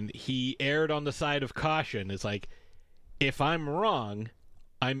 and he erred on the side of caution. It's like, if I'm wrong,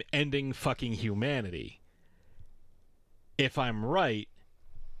 I'm ending fucking humanity. If I'm right,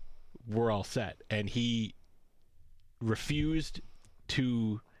 we're all set. And he refused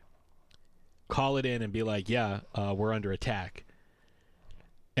to call it in and be like, we're under attack.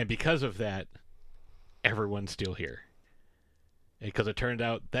 And because of that, everyone's still here. Because it turned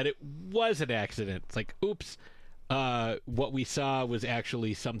out that it was an accident. It's like, oops, what we saw was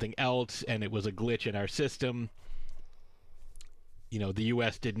actually something else, and it was a glitch in our system. The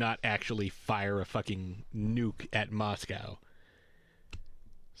U.S. did not actually fire a fucking nuke at Moscow.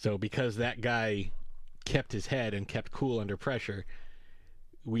 So because that guy kept his head and kept cool under pressure,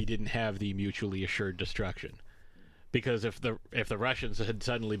 we didn't have the mutually assured destruction. Because if the Russians had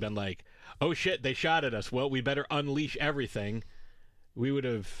suddenly been like, oh shit, they shot at us, well, we better unleash everything, we would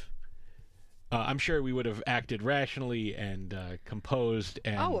have, I'm sure we would have acted rationally and composed.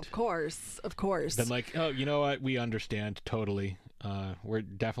 And of course. Been like, oh, you know what, we understand totally. We're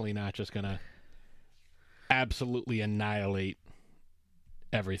definitely not just going to absolutely annihilate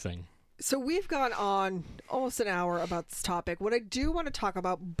everything. So we've gone on almost an hour about this topic. What I do want to talk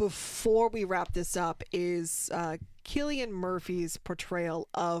about before we wrap this up is Cillian Murphy's portrayal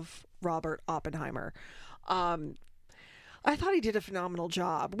of Robert Oppenheimer. I thought he did a phenomenal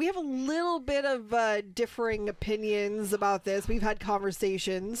job. We have a little bit of differing opinions about this. We've had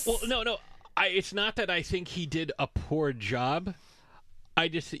conversations. Well, no. It's not that I think he did a poor job. I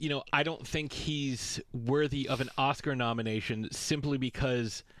just, I don't think he's worthy of an Oscar nomination simply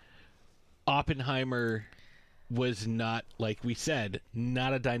because Oppenheimer was not, like we said,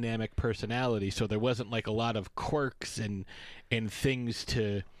 not a dynamic personality. So there wasn't like a lot of quirks and things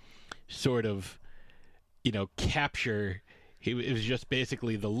to sort of, capture. It was just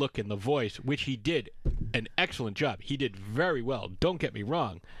basically the look and the voice, which he did an excellent job. He did very well. Don't get me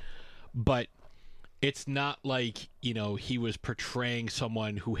wrong. But it's not like, he was portraying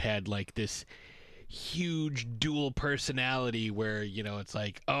someone who had like this huge dual personality where, it's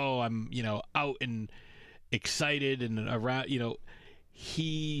like, oh, I'm, out and excited and around,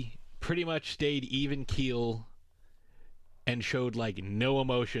 he pretty much stayed even keel and showed like no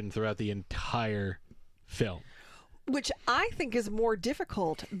emotion throughout the entire film. Which I think is more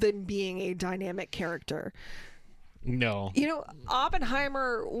difficult than being a dynamic character. No. You know,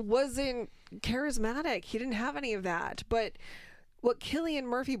 Oppenheimer wasn't charismatic. He didn't have any of that. But what Cillian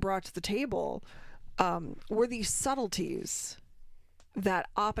Murphy brought to the table were these subtleties that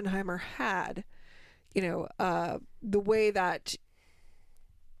Oppenheimer had. You know, the way that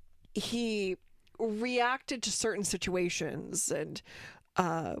he reacted to certain situations and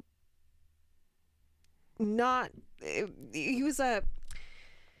he was a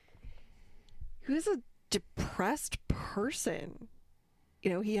depressed person. You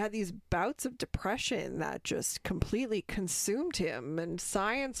know, he had these bouts of depression that just completely consumed him, and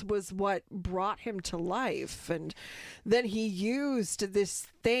science was what brought him to life. And then he used this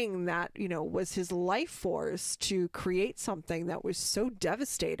thing that, you know, was his life force to create something that was so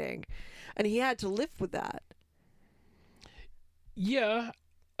devastating, and he had to live with that. Yeah.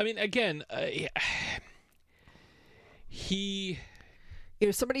 I mean, again, he... You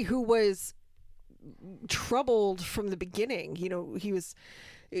know, somebody who was troubled from the beginning. You know, he was,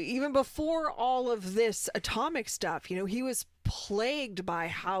 even before all of this atomic stuff, you know, he was plagued by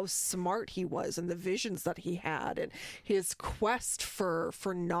how smart he was and the visions that he had and his quest for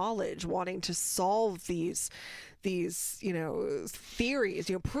knowledge, wanting to solve these you know, theories,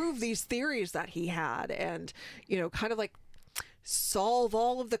 you know, prove these theories that he had, and, you know, kind of like solve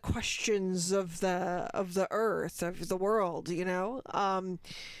all of the questions of the earth, of the world, you know.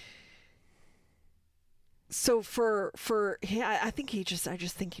 So yeah, I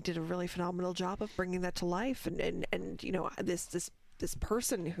just think he did a really phenomenal job of bringing that to life, and you know, this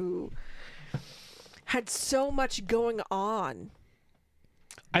person who had so much going on.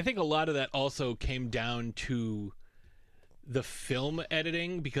 I think a lot of that also came down to the film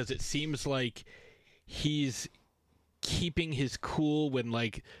editing, because it seems like he's keeping his cool when,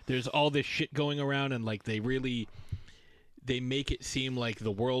 like, there's all this shit going around, and like they make it seem like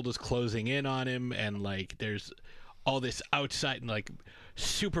the world is closing in on him, and like there's all this outside and like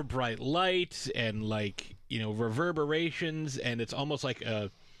super bright lights and, like, you know, reverberations, and it's almost like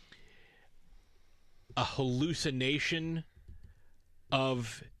a hallucination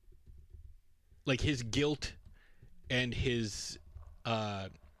of like his guilt and his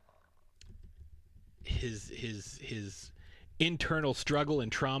internal struggle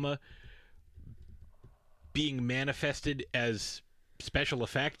and trauma being manifested as special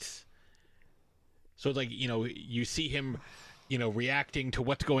effects. So it's like, you know, you see him, you know, reacting to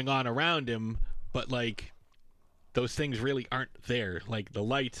what's going on around him, but like those things really aren't there. Like the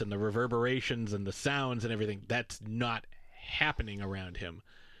lights and the reverberations and the sounds and everything, that's not happening around him.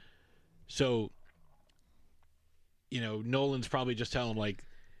 So, you know, Nolan's probably just telling him, like,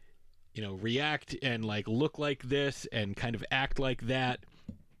 you know, react and like look like this and kind of act like that,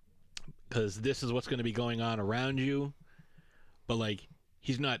 because this is what's going to be going on around you. But like,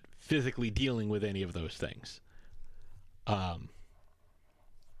 he's not physically dealing with any of those things. I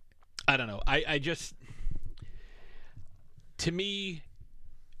don't know. I just, to me,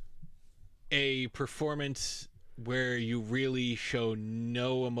 a performance where you really show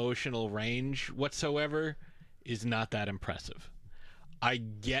no emotional range whatsoever is not that impressive. I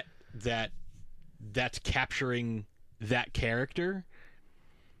get that that's capturing that character,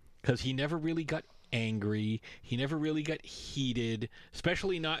 because he never really got angry. He never really got heated,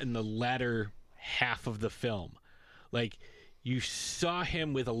 especially not in the latter half of the film. Like, you saw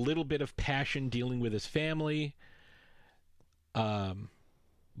him with a little bit of passion dealing with his family. But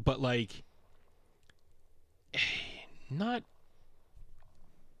like, not,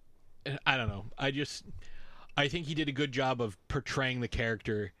 I don't know. I think he did a good job of portraying the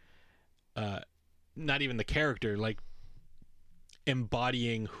character, not even the character, like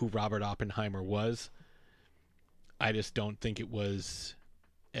embodying who Robert Oppenheimer was. I just don't think it was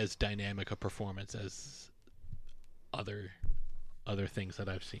as dynamic a performance as other things that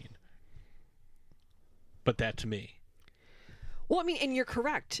I've seen. But that's me. Well, I mean, and you're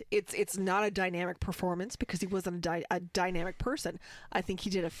correct. It's not a dynamic performance because he wasn't a dynamic person. I think he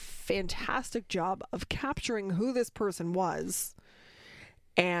did a fantastic job of capturing who this person was,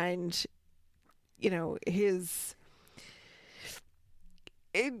 and, you know, his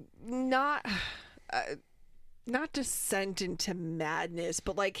not descent into madness,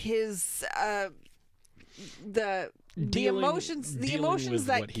 but like his the emotions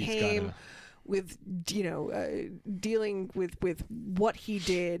that came with, you know, dealing with what he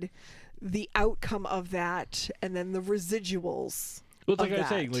did, the outcome of that, and then the residuals. Well, it's like I was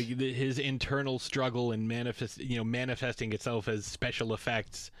saying, like his internal struggle and manifesting itself as special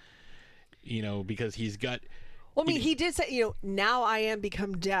effects, you know, because he's got. Well, I mean, he did say, you know, now I am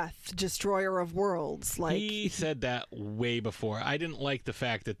become death, destroyer of worlds. Like, he said that way before. I didn't like the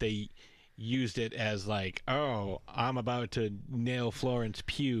fact that they used it as like, oh, I'm about to nail Florence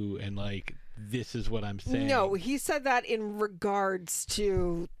Pugh, and like this is what I'm saying. No, he said that in regards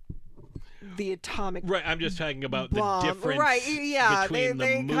to the atomic right. I'm just talking about bomb. the difference. Right? Yeah, between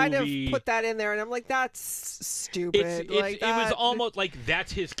they the kind of movie. put that in there, and I'm like, that's stupid. It was almost like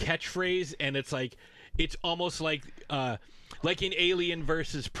that's his catchphrase, and it's almost like in Alien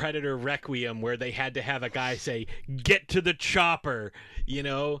versus Predator Requiem, where they had to have a guy say, "Get to the chopper,"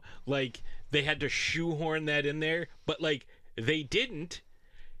 like they had to shoehorn that in there, but like they didn't.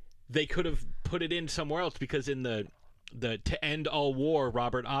 They could have put it in somewhere else, because in the To End All War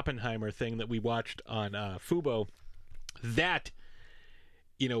Robert Oppenheimer thing that we watched on Fubo, that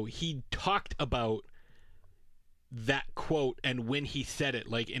he talked about that quote, and when he said it,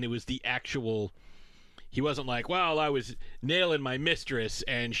 like, and it was the actual. He wasn't like, well, I was nailing my mistress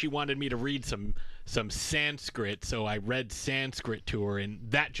and she wanted me to read some Sanskrit, so I read Sanskrit to her, and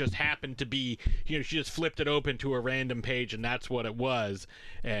that just happened to be, she just flipped it open to a random page and that's what it was.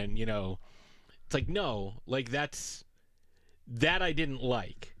 And, it's like, no, like that I didn't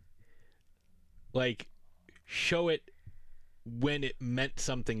like. Like, show it when it meant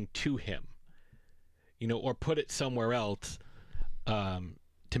something to him, or put it somewhere else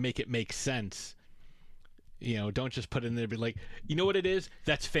to make it make sense. Don't just put it in there and be like, you know what it is?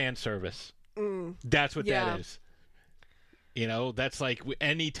 That's fan service. That's what that is. That's like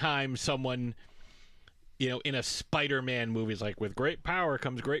anytime someone, in a Spider-Man movie is like, with great power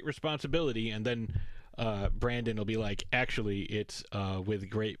comes great responsibility. And then Brandon will be like, actually, it's with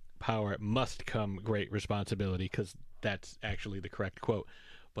great power must come great responsibility, because that's actually the correct quote.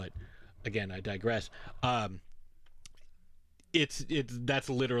 But again, I digress. That's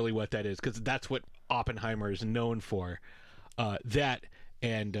literally what that is, because that's what Oppenheimer is known for. That,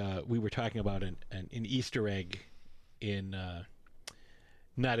 and we were talking about an Easter egg in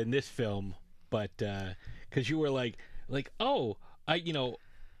not in this film, but because you were like oh,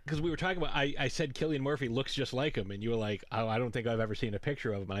 because we were talking about, I said Cillian Murphy looks just like him, and you were like, oh, I don't think I've ever seen a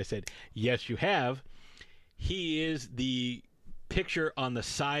picture of him. And I said, yes, you have. He is the picture on the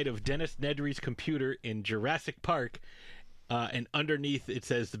side of Dennis Nedry's computer in Jurassic Park. And underneath it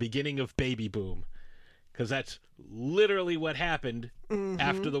says the beginning of Baby Boom, because that's literally what happened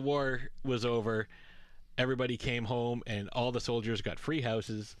after the war was over. Everybody came home and all the soldiers got free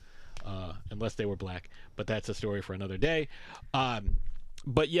houses, unless they were black, but that's a story for another day.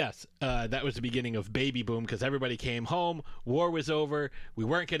 But yes, that was the beginning of Baby Boom, because everybody came home, war was over, we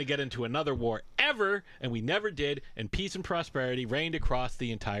weren't going to get into another war ever, and we never did, and peace and prosperity reigned across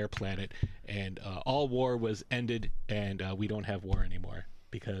the entire planet, and all war was ended, and we don't have war anymore,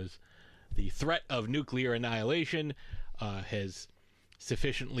 because the threat of nuclear annihilation has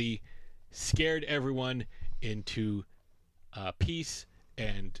sufficiently scared everyone into peace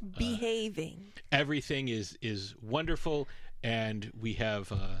and behaving. Everything is wonderful. And we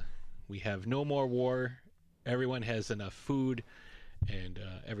have no more war. Everyone has enough food, and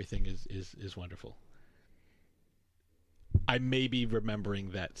everything is wonderful. I may be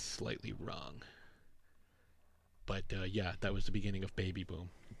remembering that slightly wrong, but yeah, that was the beginning of Baby Boom.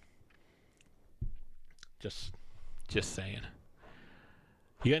 Just saying.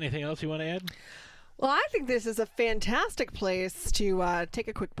 You got anything else you want to add? Well, I think this is a fantastic place to take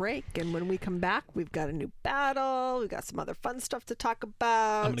a quick break. And when we come back, we've got a new battle. We've got some other fun stuff to talk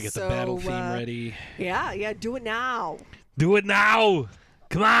about. I'm going to get the battle theme ready. Yeah, do it now. Do it now.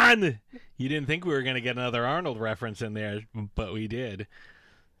 Come on. You didn't think we were going to get another Arnold reference in there, but we did.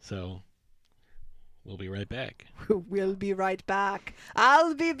 So we'll be right back. We'll be right back.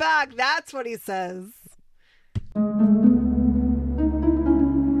 I'll be back. That's what he says.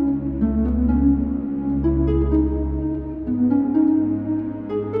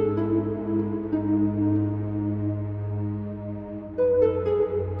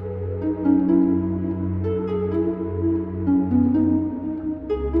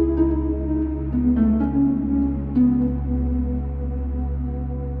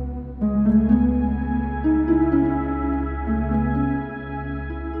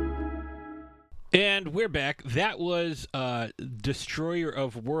 And we're back. That was Destroyer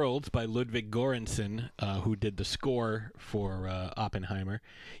of Worlds by Ludwig Göransson, who did the score for Oppenheimer.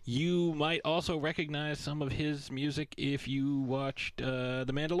 You might also recognize some of his music if you watched The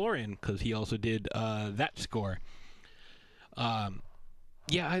Mandalorian, because he also did that score.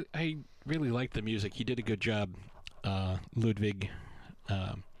 Yeah, I really liked the music. He did a good job, Ludwig.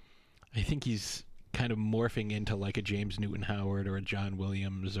 I think he's kind of morphing into like a James Newton Howard or a John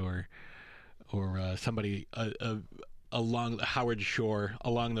Williams or somebody along Howard Shore,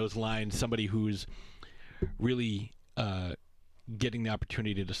 along those lines, somebody who's really getting the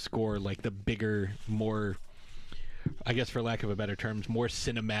opportunity to score like the bigger, more, I guess for lack of a better terms, more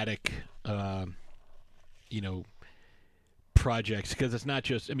cinematic, projects, because it's not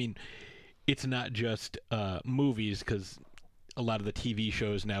just, it's not just movies, because a lot of the TV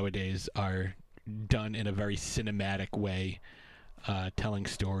shows nowadays are done in a very cinematic way, telling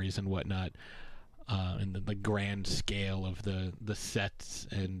stories and whatnot, and the grand scale of the sets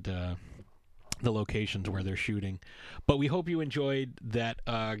and the locations where they're shooting. But we hope you enjoyed that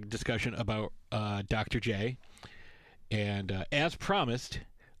discussion about Dr. J. And as promised,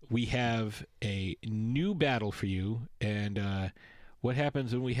 we have a new battle for you. And what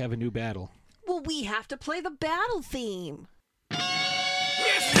happens when we have a new battle? Well, we have to play the battle theme.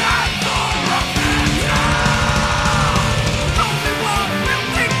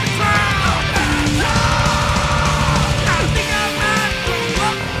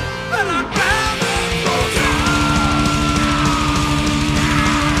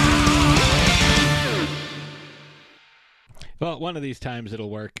 Well, one of these times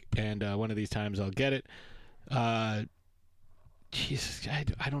it'll work, and one of these times I'll get it. Jesus,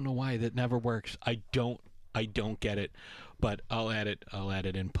 I don't know why that never works. I don't get it, but I'll add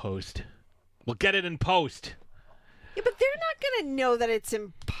it in post. We'll get it in post. Yeah, but they're not gonna know that it's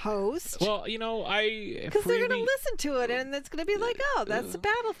in post. Well, because they're gonna listen to it, and it's gonna be like, oh, that's the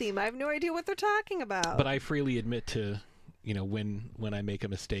battle theme. I have no idea what they're talking about. But I freely admit to, when I make a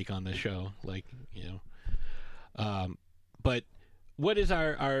mistake on the show, But what is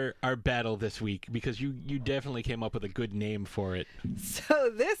our battle this week? Because you definitely came up with a good name for it.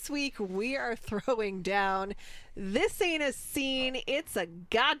 So this week we are throwing down This Ain't a Scene, It's a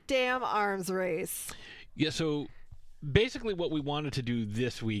Goddamn Arms Race. Yeah, so basically what we wanted to do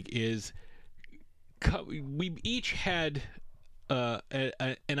this week is we each had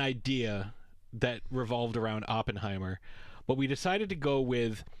an idea that revolved around Oppenheimer, but we decided to go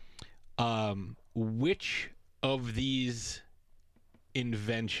with which of these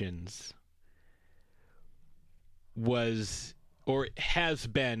inventions was or has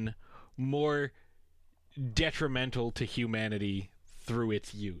been more detrimental to humanity through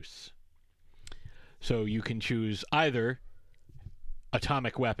its use. So you can choose either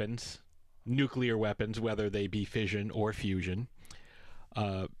atomic weapons, nuclear weapons, whether they be fission or fusion,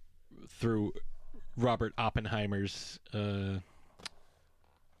 through Robert Oppenheimer's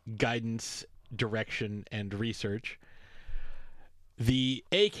guidance, direction, and research. The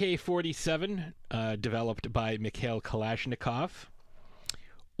AK-47, developed by Mikhail Kalashnikov,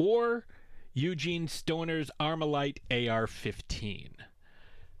 or Eugene Stoner's Armalite AR-15.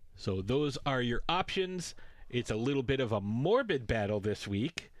 So those are your options. It's a little bit of a morbid battle this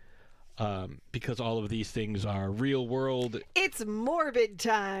week, because all of these things are real world. It's morbid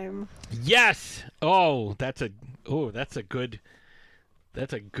time. Yes. Oh, that's a good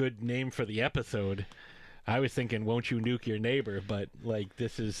name for the episode. I was thinking, won't you nuke your neighbor? But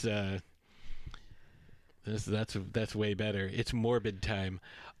this is that's way better. It's morbid time.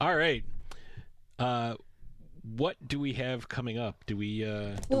 All right. What do we have coming up? Do we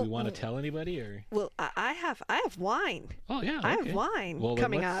want to tell anybody or? Well, I have wine. Oh yeah, okay. I have wine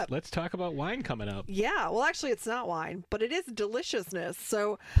coming up. Let's talk about wine coming up. Yeah. Well, actually, it's not wine, but it is deliciousness.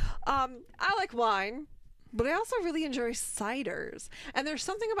 So, I like wine. But I also really enjoy ciders. And there's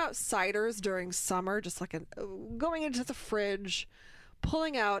something about ciders during summer, just like going into the fridge,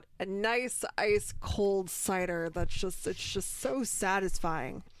 pulling out a nice ice cold cider it's just so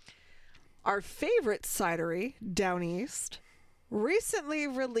satisfying. Our favorite cidery down east recently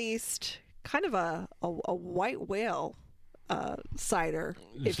released kind of a white whale cider,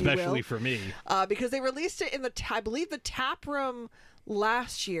 if you will. Especially for me. Because they released it in I believe the tap room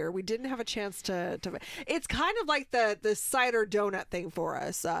last year. We didn't have a chance to it's kind of like the cider donut thing for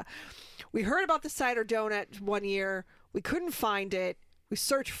us. We heard about the cider donut one year. We couldn't find it. We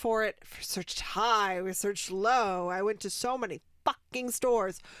searched for it. We searched high. We searched low. I went to so many fucking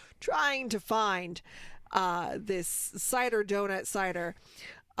stores trying to find this cider donut cider.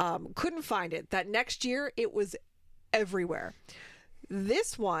 Couldn't find it. That next year, it was everywhere.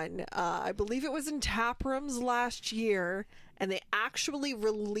 This one, I believe it was in tap rooms last year, and they actually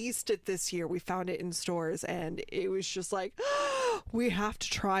released it this year. We found it in stores, and it was just like, oh, we have to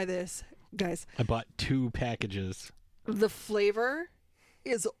try this. Guys, I bought 2 packages. The flavor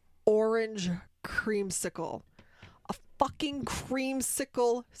is orange creamsicle. A fucking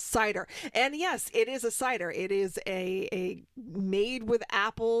creamsicle cider. And yes, it is a cider. It is a made with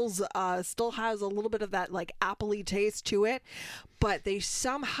apples, still has a little bit of that like appley taste to it, but they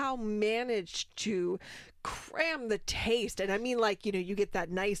somehow managed to cram the taste. And I mean, like, you know, you get that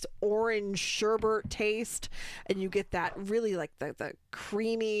nice orange sherbet taste, and you get that really like the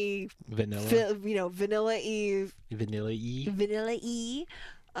creamy vanilla, vanilla-y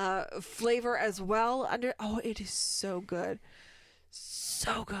flavor as well. It is so good.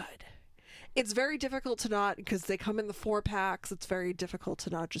 So good. It's very difficult to not, because they come in the 4-packs, it's very difficult to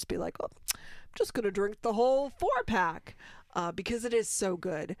not just be like, oh, I'm just going to drink the whole 4-pack. Because it is so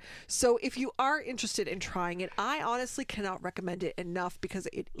good. So if you are interested in trying it, I honestly cannot recommend it enough because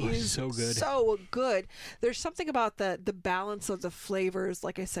it is so good. So good. There's something about the balance of the flavors.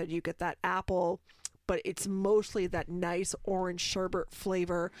 Like I said, you get that apple, but it's mostly that nice orange sherbet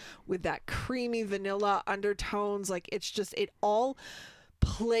flavor with that creamy vanilla undertones. Like it's just, it all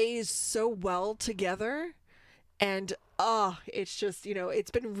plays so well together. And it's just, you know,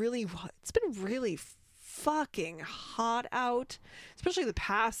 it's been really fucking hot out, especially the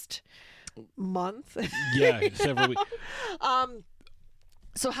past month. Yeah, several weeks.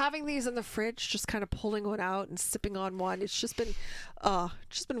 So having these in the fridge, just kind of pulling one out and sipping on one, it's just been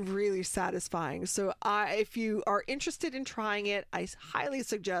really satisfying. So if you are interested in trying it, I highly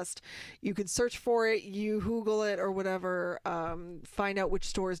suggest you can search for it, you Google it or whatever, find out which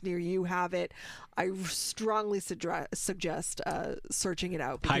stores near you have it. I strongly suggest searching it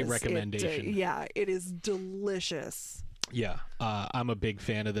out. High recommendation. It is delicious. Yeah, I'm a big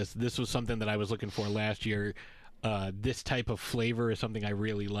fan of this. This was something that I was looking for last year. This type of flavor is something I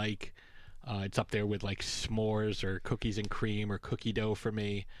really like. It's up there with like s'mores or cookies and cream or cookie dough for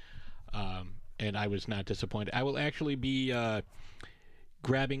me. And I was not disappointed. I will actually be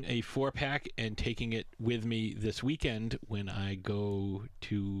grabbing a 4-pack and taking it with me this weekend when I go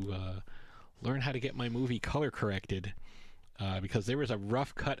to learn how to get my movie color corrected. Because there was a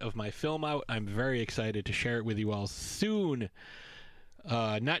rough cut of my film out. I'm very excited to share it with you all soon.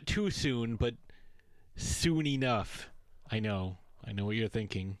 Not too soon, but soon enough. I know what you're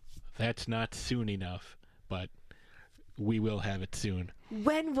thinking. That's not soon enough, but we will have it soon.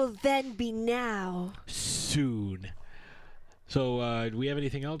 When will then be now? Soon. So, do we have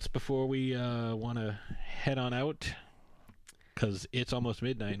anything else before we want to head on out? Because it's almost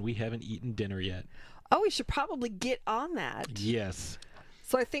midnight and we haven't eaten dinner yet. Oh, we should probably get on that. Yes.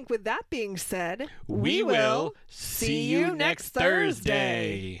 So I think with that being said, we will see you next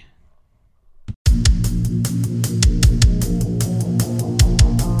Thursday.